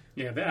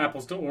 Yeah, the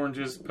apples to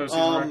oranges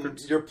postseason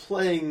records. You're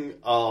playing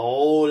a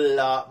whole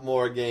lot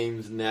more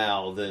games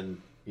now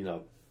than,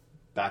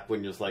 back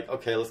when you're just like,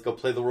 okay, let's go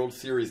play the World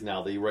Series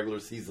now. The regular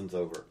season's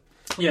over.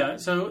 Yeah,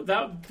 so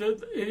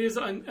it is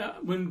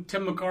when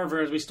Tim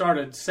McCarver, as we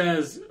started,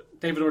 says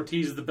David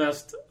Ortiz is the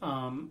best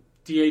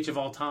DH of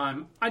all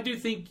time. I do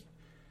think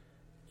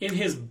in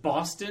his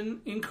Boston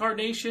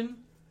incarnation,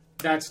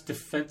 that's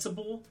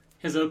defensible.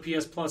 His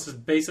OPS plus is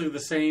basically the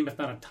same, if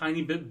not a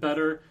tiny bit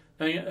better.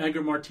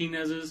 Edgar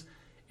Martinez's.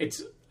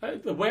 It's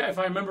the way, if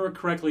I remember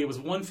correctly, it was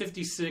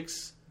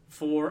 156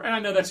 for, and I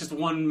know that's just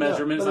one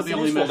measurement. It's not the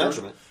only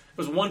measurement. It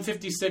was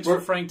 156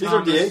 for Frank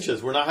Thomas. These are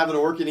DHs. We're not having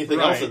to work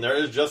anything else in there.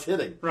 It's just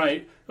hitting.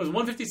 Right. It was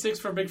 156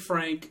 for Big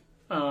Frank,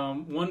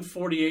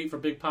 148 for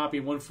Big Papi,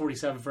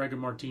 147 for Edgar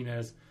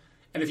Martinez.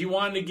 And if you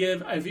wanted to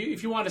give,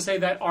 if you wanted to say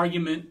that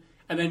argument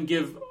and then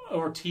give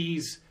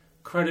Ortiz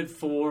credit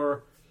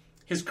for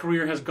his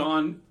career has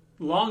gone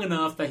long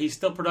enough that he's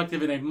still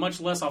productive in a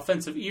much less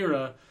offensive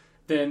era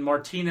than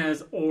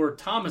Martinez or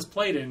Thomas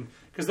played in,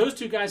 because those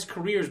two guys'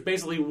 careers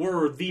basically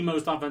were the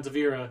most offensive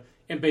era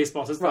in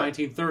baseball since the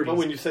 1930s. But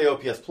when you say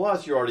OPS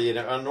plus, you're already in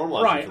a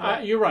normalized.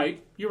 Right, you're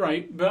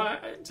right.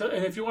 But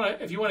and if you want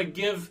to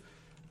give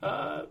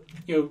Edgar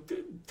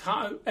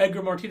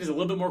Martinez a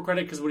little bit more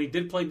credit because when he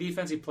did play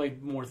defense, he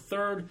played more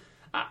third.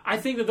 I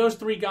think that those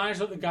three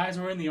guys are the guys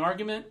who are in the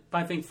argument, but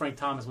I think Frank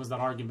Thomas was that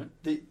argument.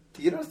 The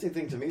interesting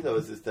thing to me, though,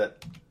 is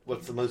that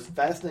what's the most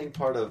fascinating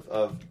part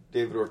of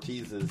David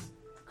Ortiz's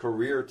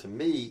career to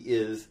me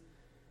is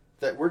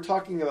that we're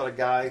talking about a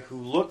guy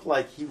who looked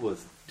like he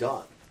was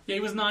done. Yeah,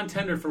 he was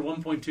non-tendered for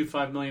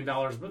 $1.25 million,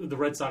 but the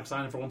Red Sox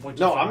signed him for $1.25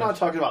 No, I'm not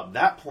talking about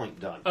that point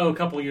done. Oh, a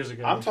couple of years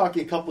ago. I'm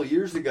talking a couple of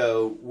years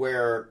ago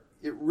where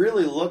it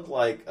really looked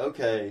like,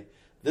 okay,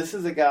 this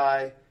is a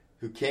guy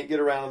who can't get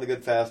around on the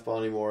good fastball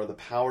anymore. The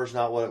power's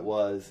not what it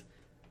was.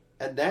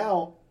 And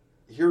now,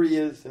 here he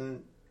is,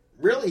 and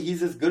really,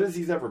 he's as good as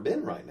he's ever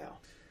been right now.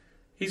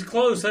 He's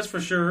close, that's for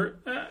sure.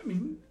 I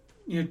mean,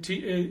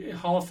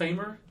 Hall of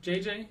Famer,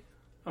 JJ?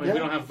 I mean, we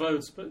don't have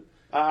votes, but...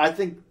 I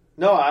think,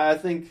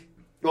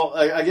 well,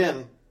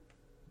 again,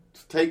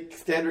 take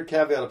standard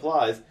caveat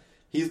applies.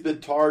 He's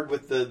been tarred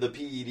with the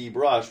PED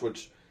brush,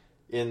 which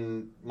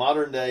in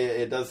modern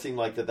day, it does seem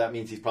like that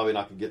means he's probably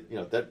not going to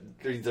get, that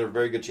there's a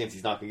very good chance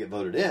he's not going to get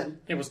voted in.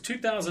 It was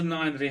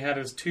 2009 that he had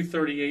his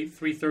 238,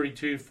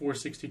 332,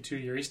 462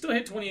 year. He still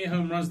hit 28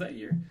 home runs that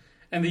year.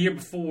 And the year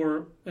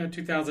before,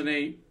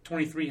 2008,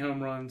 23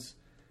 home runs.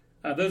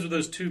 Those were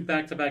those two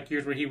back-to-back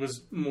years where he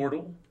was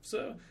mortal.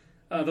 So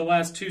the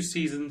last two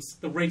seasons,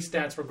 the rate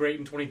stats were great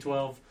in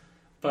 2012.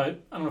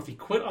 But I don't know if he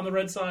quit on the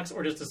Red Sox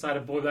or just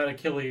decided, boy, that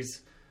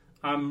Achilles,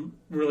 I'm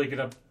really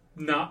going to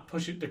not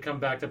push it to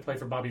come back to play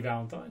for Bobby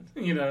Valentine. I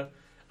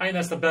think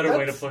that's the better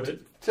way to put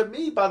it. To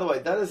me, by the way,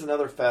 that is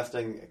another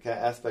fascinating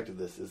aspect of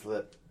this, is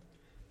that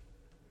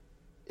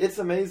it's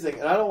amazing,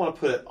 and I don't want to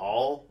put it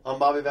all on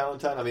Bobby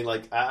Valentine. I mean,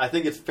 I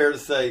think it's fair to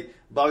say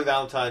Bobby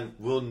Valentine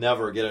will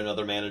never get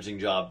another managing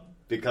job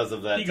because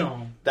of that. He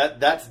gone.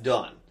 That's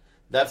done.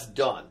 That's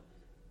done.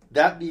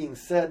 That being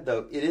said,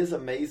 though, it is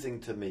amazing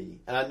to me,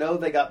 and I know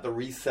they got the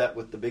reset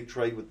with the big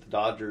trade with the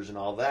Dodgers and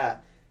all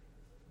that,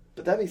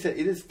 but that being said,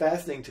 it is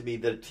fascinating to me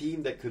that a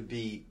team that could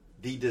be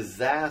the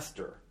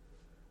disaster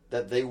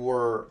that they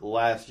were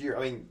last year,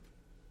 I mean,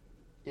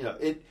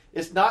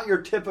 it's not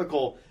your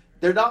typical...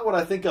 They're not what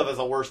I think of as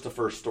a worst to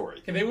first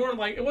story. And they weren't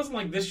it wasn't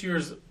like this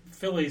year's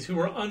Phillies, who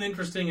were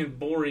uninteresting and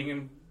boring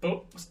and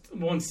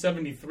won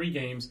 73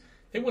 games.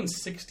 They won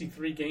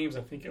 63 games,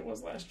 I think it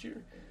was last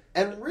year.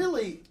 And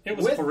really... It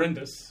was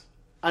horrendous.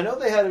 I know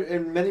they had,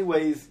 in many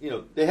ways,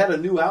 they had a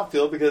new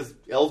outfield because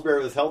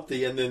Ellsbury was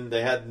healthy, and then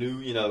they had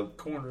new,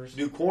 corners.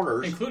 New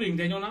corners. Including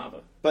Daniel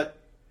Nava. But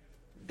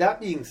that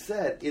being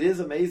said, it is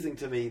amazing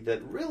to me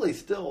that really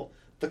still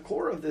the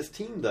core of this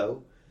team,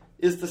 though,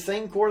 is the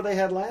same core they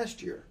had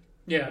last year.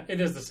 Yeah,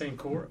 it is the same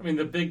core. I mean,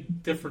 the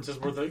big differences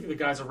were the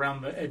guys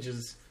around the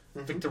edges,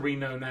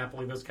 Victorino,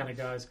 Napoli, those kind of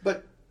guys.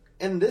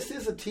 And this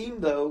is a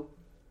team, though,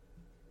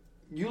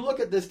 you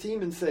look at this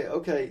team and say,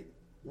 okay,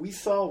 we're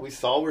starting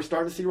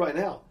to see right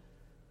now.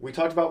 We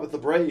talked about with the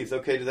Braves,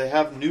 okay, do they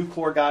have new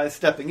core guys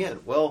stepping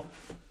in? Well,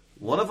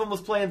 one of them was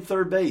playing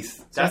third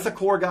base. That's a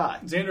core guy.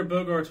 Xander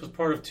Bogaerts was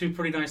part of two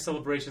pretty nice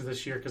celebrations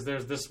this year because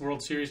there's this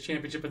World Series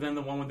championship and then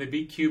the one when they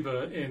beat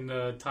Cuba in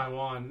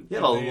Taiwan. He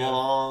had a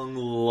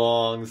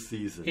long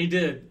season. He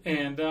did,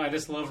 and I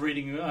just love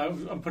reading.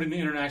 I'm putting the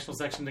international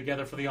section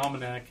together for the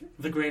Almanac,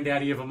 the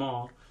granddaddy of them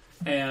all,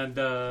 and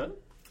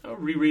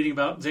rereading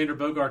about Xander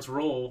Bogaerts'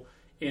 role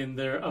in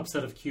their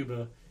upset of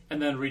Cuba,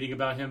 and then reading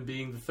about him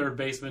being the third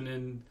baseman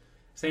in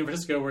San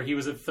Francisco, where he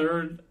was at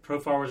third,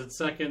 Profar was at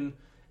second,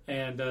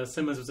 and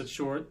Simmons was at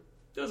short.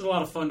 It was a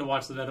lot of fun to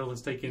watch the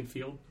Netherlands take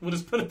infield. We'll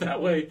just put it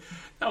that way.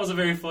 That was a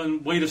very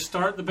fun way to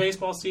start the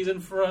baseball season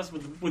for us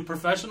with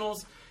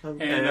professionals.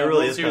 And it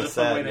really is kind of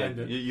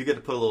sad. You get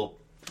to put a little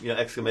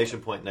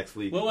exclamation point next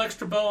week. A little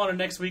extra bow on it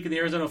next week in the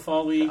Arizona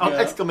Fall League.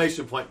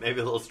 Exclamation point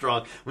maybe a little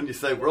strong when you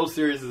say World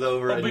Series is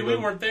over. Well, we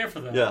weren't there for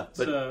that.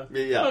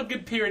 Yeah. A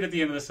good period at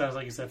the end of the season,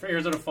 like you said, for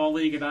Arizona Fall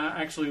League. And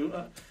I actually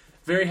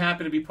very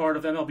happy to be part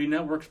of MLB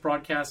Network's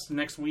broadcast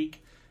next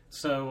week.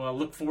 So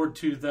look forward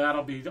to that.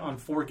 I'll be on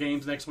 4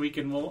 games next week,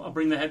 and I'll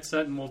bring the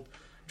headset, and we'll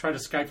try to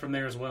Skype from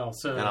there as well.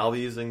 So, and I'll be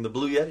using the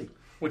Blue Yeti,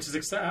 which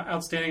is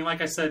outstanding.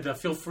 Like I said,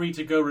 feel free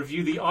to go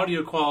review the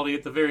audio quality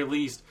at the very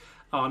least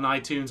on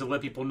iTunes and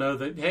let people know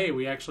that, hey,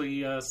 we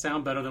actually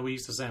sound better than we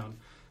used to sound.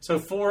 So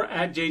for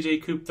at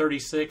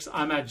JJCoop36,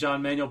 I'm at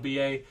John Manuel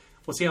BA.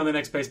 We'll see you on the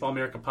next Baseball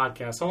America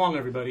podcast. So long,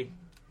 everybody.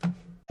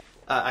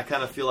 I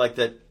kind of feel like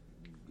that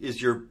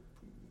is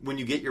when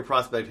you get your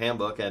prospect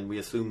handbook, and we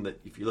assume that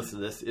if you listen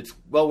to this, it's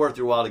well worth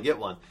your while to get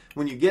one.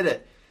 When you get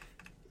it,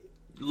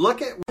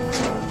 look at...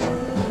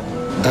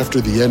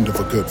 After the end of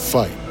a good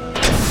fight,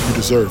 you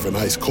deserve an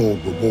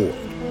ice-cold reward.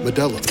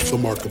 Modelo, the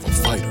mark of a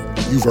fighter.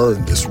 You've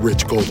earned this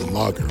rich golden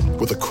lager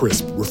with a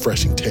crisp,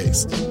 refreshing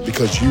taste.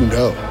 Because you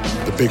know,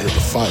 the bigger the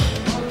fight,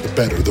 the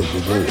better the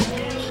reward.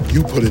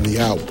 You put in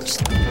the hours,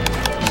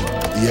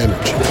 the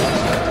energy,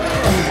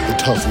 the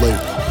tough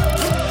labor.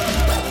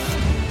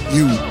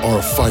 You are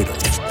a fighter,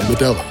 and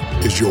Modelo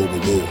is your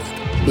reward.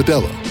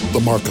 Modelo, the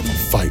mark of a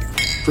fighter.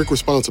 Drink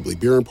responsibly.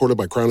 Beer imported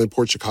by Crown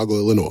Imports, Chicago,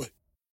 Illinois.